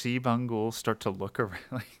like see Bangul start to look around,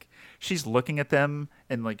 like. She's looking at them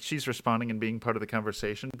and like she's responding and being part of the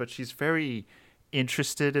conversation, but she's very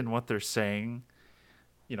interested in what they're saying,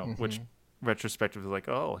 which retrospectively is like,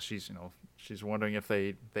 oh, she's wondering if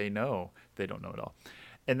they know. They don't know at all.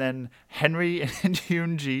 And then Henry and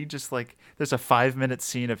Yoon Ji, just like, there's a 5-minute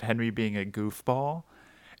scene of Henry being a goofball,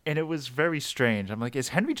 and it was very strange. I'm like, is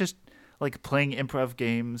Henry just like playing improv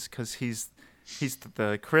games because he's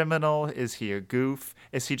the criminal? Is he a goof?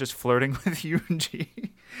 Is he just flirting with Yoon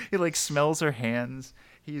Ji? He like smells her hands.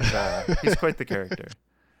 He's quite the character.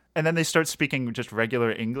 And then they start speaking just regular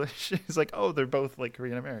English. He's like, oh, they're both like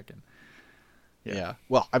Korean American. Yeah.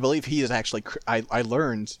 Well, I believe he is actually.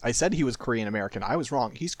 I said he was Korean American. I was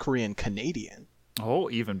wrong. He's Korean Canadian. Oh,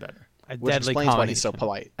 even better. Which explains why he's so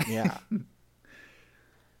polite. Yeah.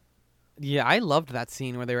 Yeah, I loved that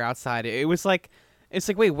scene where they were outside. It's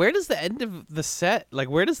like, wait, where does the end of the set, like,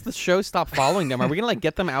 where does the show stop following them? Are we gonna like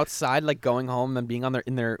get them outside, like going home and being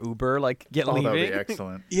in their Uber, like leaving? That would be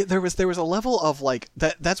excellent. Yeah, there was a level of like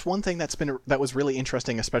that. That's one thing that was really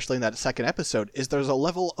interesting, especially in that second episode. Is there's a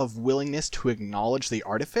level of willingness to acknowledge the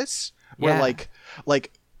artifice, where like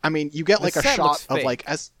I mean, you get like a shot of like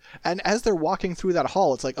as they're walking through that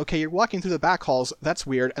hall, it's like, okay, you're walking through the back halls, that's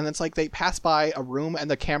weird. And it's like they pass by a room and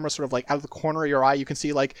the camera sort of like out of the corner of your eye, you can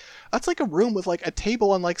see like, that's like a room with like a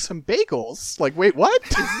table and like some bagels. Like, wait, what?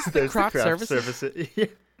 There's craft the craft services? service.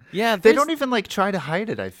 Yeah, They don't even like try to hide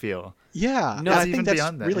it, I feel. Yeah. No, I it's think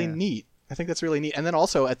that's really neat. I think that's really neat. And then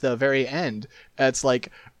also at the very end, it's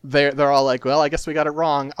like they're all like, well, I guess we got it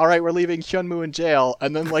wrong. All right, we're leaving Hyunmoo in jail.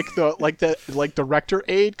 And then like the director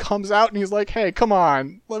aide comes out and he's like, hey, come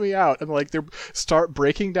on, let me out. And like they start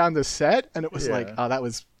breaking down the set, and it was like, oh, that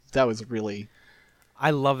was really.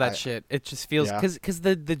 I love that shit. It just feels because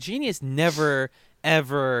the genius never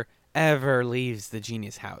ever leaves the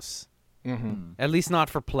genius house. At least not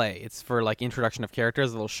for play. It's for like introduction of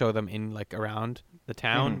characters. They'll show them in like around the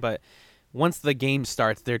town, but once the game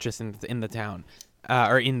starts, they're just in the town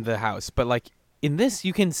or in the house. But like in this,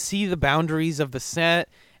 you can see the boundaries of the set,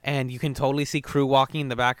 and you can totally see crew walking in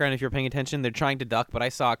the background if you're paying attention. They're trying to duck, but I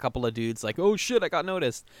saw a couple of dudes like, oh shit, I got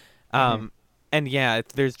noticed. And yeah,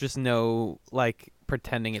 there's just no like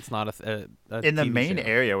pretending it's not a in the TV main show.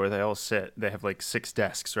 area where they all sit, they have like 6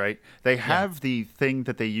 desks, right? They have the thing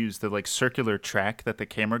that they use, the like circular track that the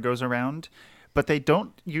camera goes around, but they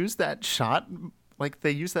don't use that shot. Like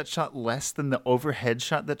they use that shot less than the overhead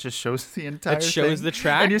shot that just shows the entire It shows thing. the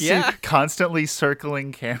track, and you yeah. see constantly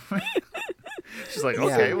circling camera. She's like,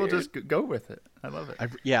 okay, Yeah. we'll just go with it. I love it.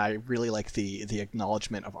 I really like the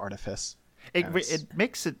acknowledgement of artifice. It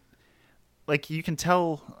makes it like you can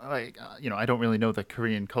tell, like I don't really know the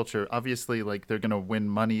Korean culture. Obviously, like they're gonna win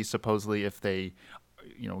money supposedly if they,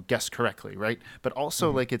 guess correctly, right? But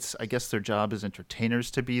also, like I guess their job as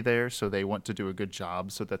entertainers to be there, so they want to do a good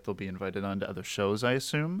job so that they'll be invited on to other shows, I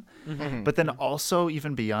assume. But then also,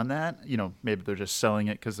 even beyond that, maybe they're just selling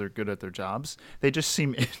it because they're good at their jobs. They just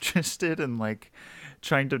seem interested in like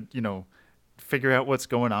trying to, figure out what's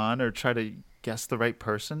going on or try to guess the right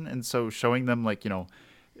person. And so showing them like,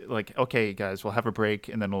 like, okay, guys, we'll have a break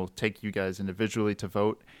and then we'll take you guys individually to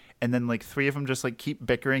vote. And then like 3 of them just like keep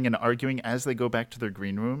bickering and arguing as they go back to their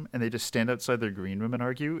green room, and they just stand outside their green room and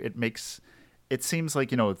argue. It seems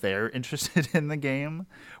like, they're interested in the game,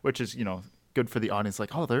 which is, good for the audience.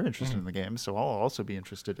 Like, oh, they're interested in the game, so I'll also be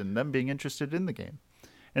interested in them being interested in the game.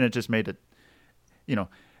 And it just made it,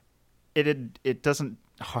 it doesn't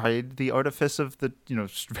hide the artifice of the,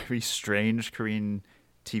 very strange Korean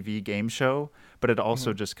TV game show, but it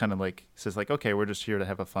also just kind of like says like, okay, we're just here to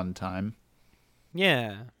have a fun time.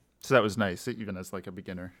 Yeah. So that was nice, even as like a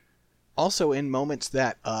beginner. Also, in moments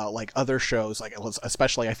that like other shows, like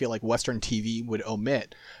especially I feel like Western TV would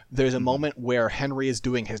omit, there's a moment where Henry is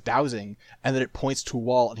doing his dowsing, and then it points to a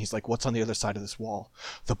wall, and he's like, "What's on the other side of this wall?"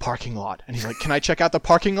 "The parking lot." And he's like, "Can I check out the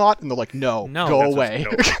parking lot?" And they're like, "No, go away."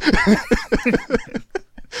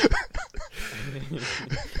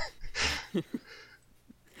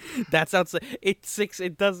 That's outside.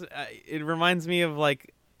 It does. It reminds me of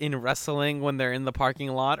like in wrestling when they're in the parking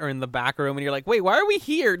lot or in the back room, and you're like, "Wait, why are we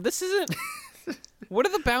here? This isn't." What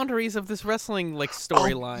are the boundaries of this wrestling like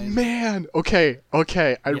storyline? Oh, man, okay.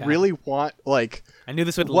 I really want like. I knew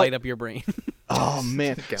this would light up your brain. Oh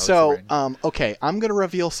man. Galaxy So, brain. okay, I'm gonna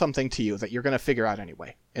reveal something to you that you're gonna figure out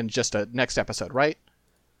anyway in just a next episode, right?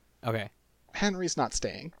 Okay. Henry's not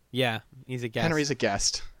staying. Yeah, he's a guest. Henry's a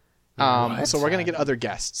guest. What? So we're gonna get other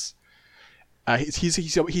guests.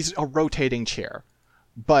 He's a rotating chair.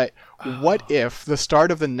 But what if the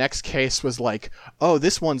start of the next case was like, oh,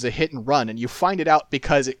 this one's a hit and run, and you find it out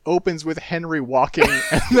because it opens with Henry walking,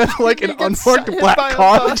 and then like an unmarked black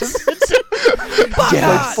car just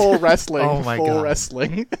like full wrestling, Oh my full God.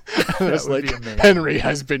 wrestling. And it's would like be amazing. Henry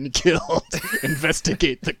has been killed.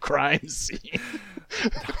 Investigate the crime scene.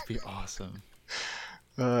 That would be awesome.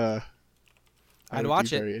 I'd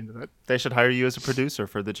watch it. Very into that. They should hire you as a producer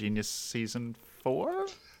for the Genius season 4,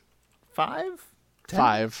 5.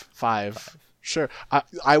 5. Sure.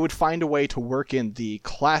 I would find a way to work in the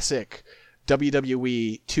classic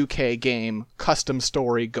WWE 2K game custom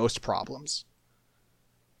story Ghost Problems.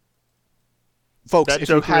 Folks, That if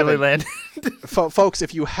you joke really haven't, landed. folks,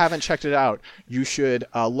 if you haven't checked it out, you should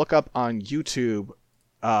look up on YouTube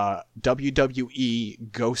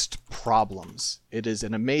WWE Ghost Problems. It is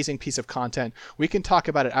an amazing piece of content. We can talk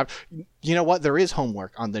about it. You know what? There is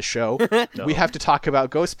homework on this show. We have to talk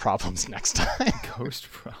about Ghost Problems next time.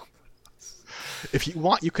 Ghost Problem. If you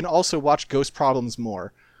want, you can also watch Ghost Problems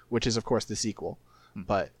More, which is, of course, the sequel.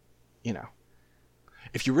 But,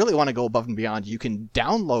 if you really want to go above and beyond, you can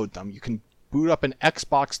download them. You can boot up an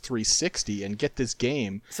Xbox 360 and get this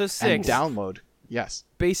game So and 6. download. Yes.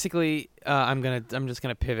 Basically, I'm just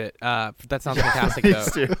gonna pivot. That sounds fantastic though.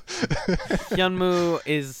 Please do. Hyunmoo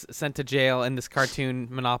is sent to jail in this cartoon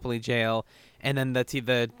Monopoly jail, and then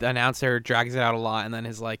the announcer drags it out a lot, and then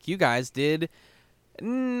is like, "You guys did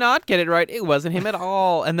not get it right. It wasn't him at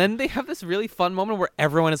all." And then they have this really fun moment where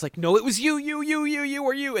everyone is like, "No, it was you,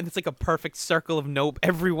 or you," and it's like a perfect circle of nope.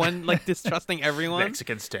 Everyone like distrusting everyone.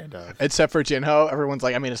 Mexican standoff. Except for Jinho. Everyone's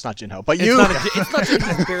like, I mean, it's not Jinho, but It's you. not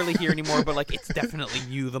he's barely here anymore, but like it's definitely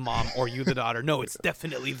you, the mom, or you, the daughter. No, it's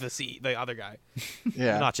definitely the other guy.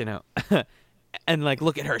 Yeah. Not and like,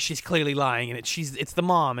 look at her, she's clearly lying, and it's the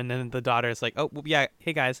mom. And then the daughter is like, oh well, yeah,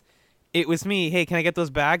 hey guys, it was me. Hey, can I get those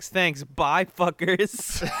bags? Thanks. Bye,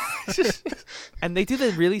 fuckers. And they do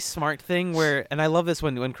the really smart thing where, and I love this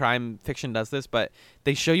when crime fiction does this, but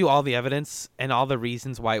they show you all the evidence and all the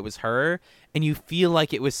reasons why it was her, and you feel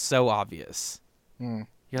like it was so obvious. Mm.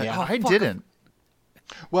 You're like, Yeah. oh, I fuck. didn't.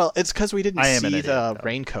 Well, it's because we didn't I am an see idiot, the though.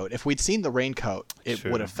 raincoat. If we'd seen the raincoat, it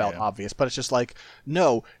True, would have felt yeah. obvious. But it's just like,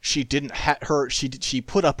 no, she didn't. She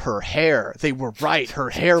put up her hair. They were right. Her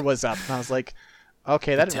hair was up. And I was like,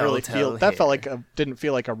 okay, that didn't really telltale feel. That felt hair. like didn't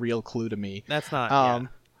feel like a real clue to me. That's not.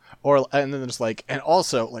 And then it's like, and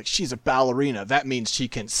also like she's a ballerina. That means she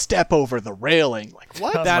can step over the railing. Like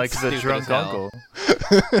what? That's Like the stupid drunk as hell.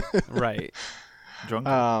 uncle. Right.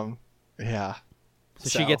 Drunk. Yeah. So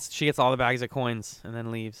she gets all the bags of coins and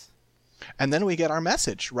then leaves. And then we get our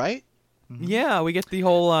message, right? Yeah, we get the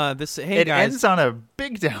whole this. Hey it guys, ends on a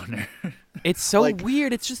big downer. it's so like-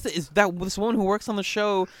 weird. It's just that this woman who works on the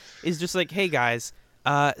show is just like, hey guys,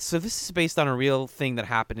 so this is based on a real thing that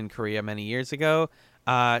happened in Korea many years ago.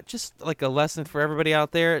 Just like a lesson for everybody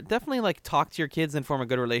out there. Definitely like talk to your kids and form a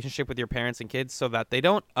good relationship with your parents and kids so that they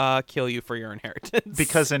don't kill you for your inheritance.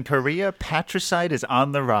 Because in Korea, patricide is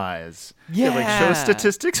on the rise. Yeah. They, like show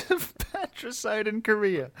statistics of patricide in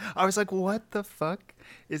Korea. I was like, what the fuck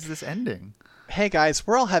is this ending? Hey guys,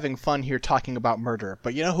 we're all having fun here talking about murder,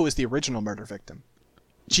 but you know who was the original murder victim?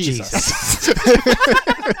 Jesus.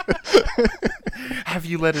 Have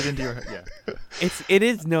you let it into your head? Yeah. It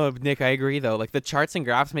is no, Nick. I agree though. Like the charts and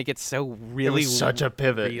graphs make it so really. It was such a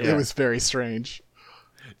pivot. real. Yeah. It was very strange.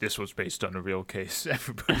 This was based on a real case.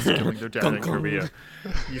 Everybody's killing their dad in Korea.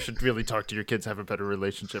 You should really talk to your kids, have a better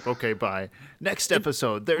relationship. Okay, bye. Next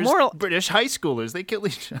episode, there's moral- British high schoolers. They kill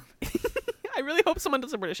each other. I really hope someone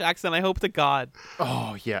does a British accent. I hope to God.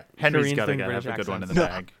 Oh, yeah. Henry's Koreans got to doing have a British good one in the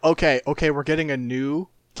accents. bag. Okay, we're getting a new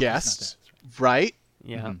guest, right?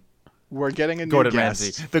 Yeah. We're getting a new Gordon guest.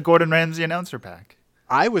 Ramsay. The Gordon Ramsay announcer pack.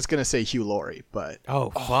 I was gonna say Hugh Laurie, but Oh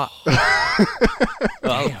fuck.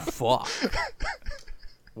 Oh fuck.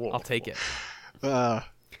 Whoa. I'll take it.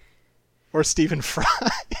 or Stephen Fry.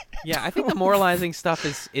 Yeah, I think the moralizing stuff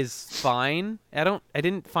is fine. I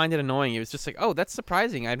didn't find it annoying. It was just like, oh, that's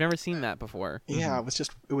surprising. I've never seen that before. Yeah, it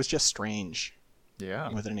was just strange Yeah.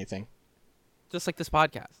 more than anything. Just like this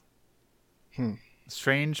podcast.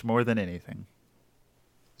 Strange more than anything.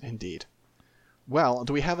 Indeed. Well,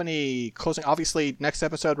 do we have any closing? Obviously, next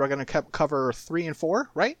episode we're going to cover 3 and 4,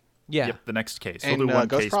 right? Yeah. Yep, the next case. And, We'll do one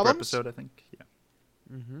ghost case problems? per episode, I think. Yeah.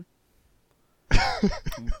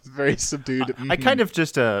 Very subdued. I kind of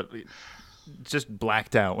just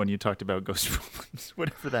blacked out when you talked about ghost problems,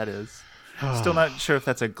 whatever that is. Still not sure if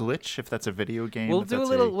that's a glitch, if that's a video game. We'll if do a that's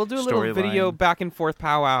little video storyline. back and forth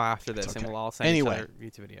powwow after this, and okay. we'll all send Anyway.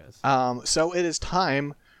 each other YouTube videos. So it is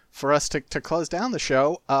time for us to close down the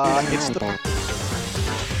show.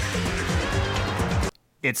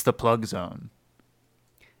 It's the plug zone.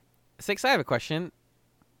 Six, I have a question.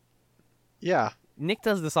 Yeah. Nick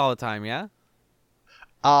does this all the time, yeah?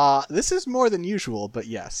 This is more than usual, but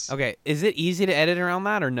yes. Okay, is it easy to edit around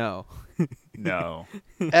that or no? No.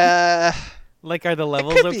 Like, are the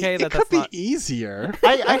levels It could be, okay? it could be easier.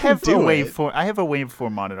 I have a do it. waveform. I have a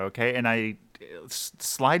waveform on it, okay, and I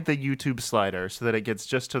slide the YouTube slider so that it gets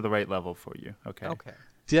just to the right level for you. Okay. Okay.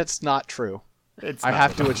 That's not true. It's I not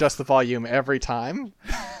have the- to adjust the volume every time.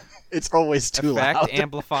 It's always too Effect, loud.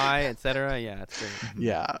 amplify, etc. Yeah, it's great.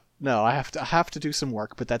 Yeah. No, I have to do some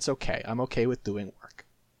work, but that's okay. I'm okay with doing work.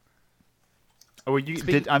 Oh,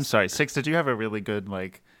 I'm sorry, Six. Did you have a really good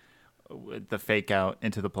the fake out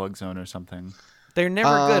into the plug zone or something? They're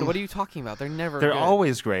never good. What are you talking about? They're never They're good.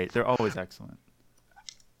 always great. They're always excellent.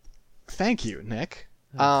 Thank you, Nick.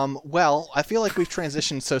 Well, I feel like we've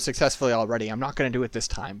transitioned so successfully already. I'm not going to do it this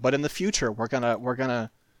time, but in the future, we're gonna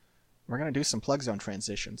do some plug zone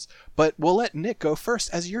transitions. But we'll let Nick go first,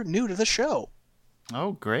 as you're new to the show.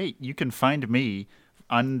 Oh, great. You can find me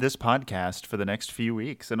on this podcast for the next few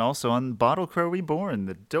weeks, and also on Bottle Crow Reborn,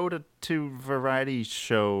 the Dota 2 variety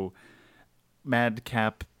show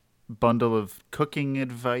madcap bundle of cooking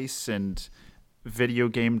advice and video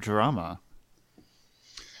game drama.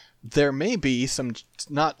 There may be some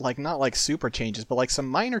not like super changes, but like some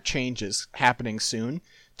minor changes happening soon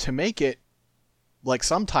to make it like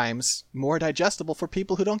sometimes more digestible for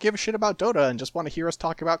people who don't give a shit about Dota and just want to hear us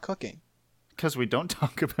talk about cooking. Because we don't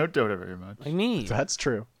talk about Dota very much. Like me. That's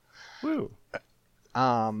true. Woo.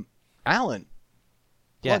 Alan,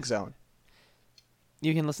 Yeah. Plug Zone.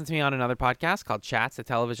 You can listen to me on another podcast called Chats, a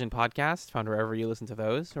television podcast, found wherever you listen to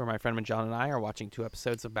those, where my friend John and I are watching 2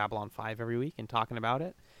 episodes of Babylon 5 every week and talking about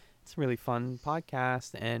it. It's a really fun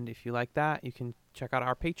podcast, and if you like that, you can check out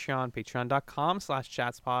our Patreon,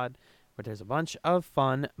 patreon.com/chatspod, where there's a bunch of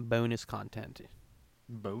fun bonus content.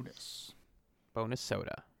 Bonus. Bonus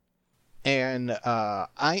soda. And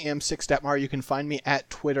I am Sixdetmar. You can find me at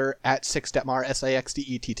Twitter at Sixdetmar,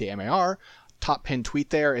 Sixdettmar. Top pinned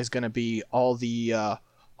tweet there is going to be all the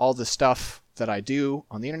stuff that I do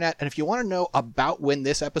on the internet. And if you want to know about when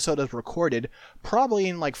this episode is recorded, probably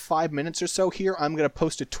in like 5 minutes or so here, I'm going to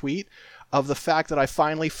post a tweet of the fact that I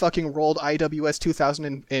finally fucking rolled IWS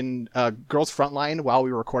 2000 in Girls Frontline while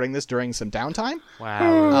we were recording this during some downtime.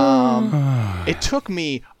 Wow. It took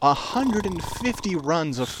me 150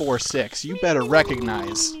 runs of 4-6. You better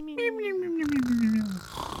recognize.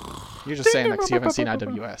 You're just saying that because you haven't seen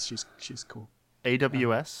IWS. She's cool.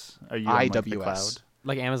 AWS? Are you on, like, the IWS. cloud?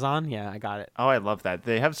 Like Amazon? Yeah, I got it. Oh, I love that.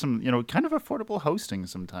 They have some, kind of affordable hosting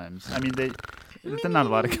sometimes. I mean, they're not a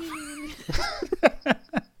lot of.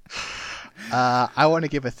 I want to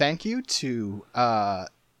give a thank you to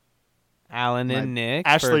Alan and Nick.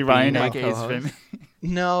 Ashley for Ryan, being my aka co-host. Svim.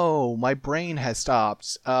 No, my brain has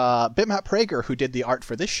stopped. Bitmap Prager, who did the art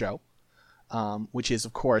for this show, which is,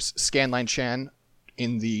 of course, Scanline Chan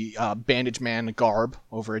in the Bandage Man garb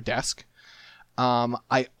over a desk.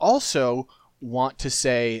 I also want to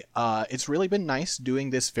say it's really been nice doing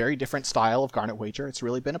this very different style of Garnet Wager. It's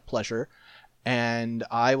really been a pleasure, and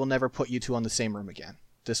I will never put you two on the same room again.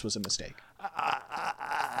 This was a mistake.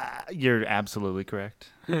 You're absolutely correct.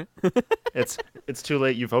 It's too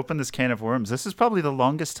late. You've opened this can of worms. This is probably the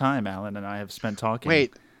longest time Alan and I have spent talking.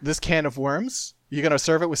 Wait, this can of worms? You're going to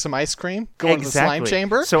serve it with some ice cream? Go into the slime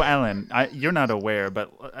chamber? So, Alan, you're not aware,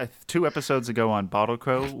 but 2 episodes ago on Bottle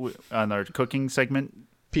Crow, on our cooking segment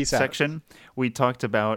Peace out. section, we talked about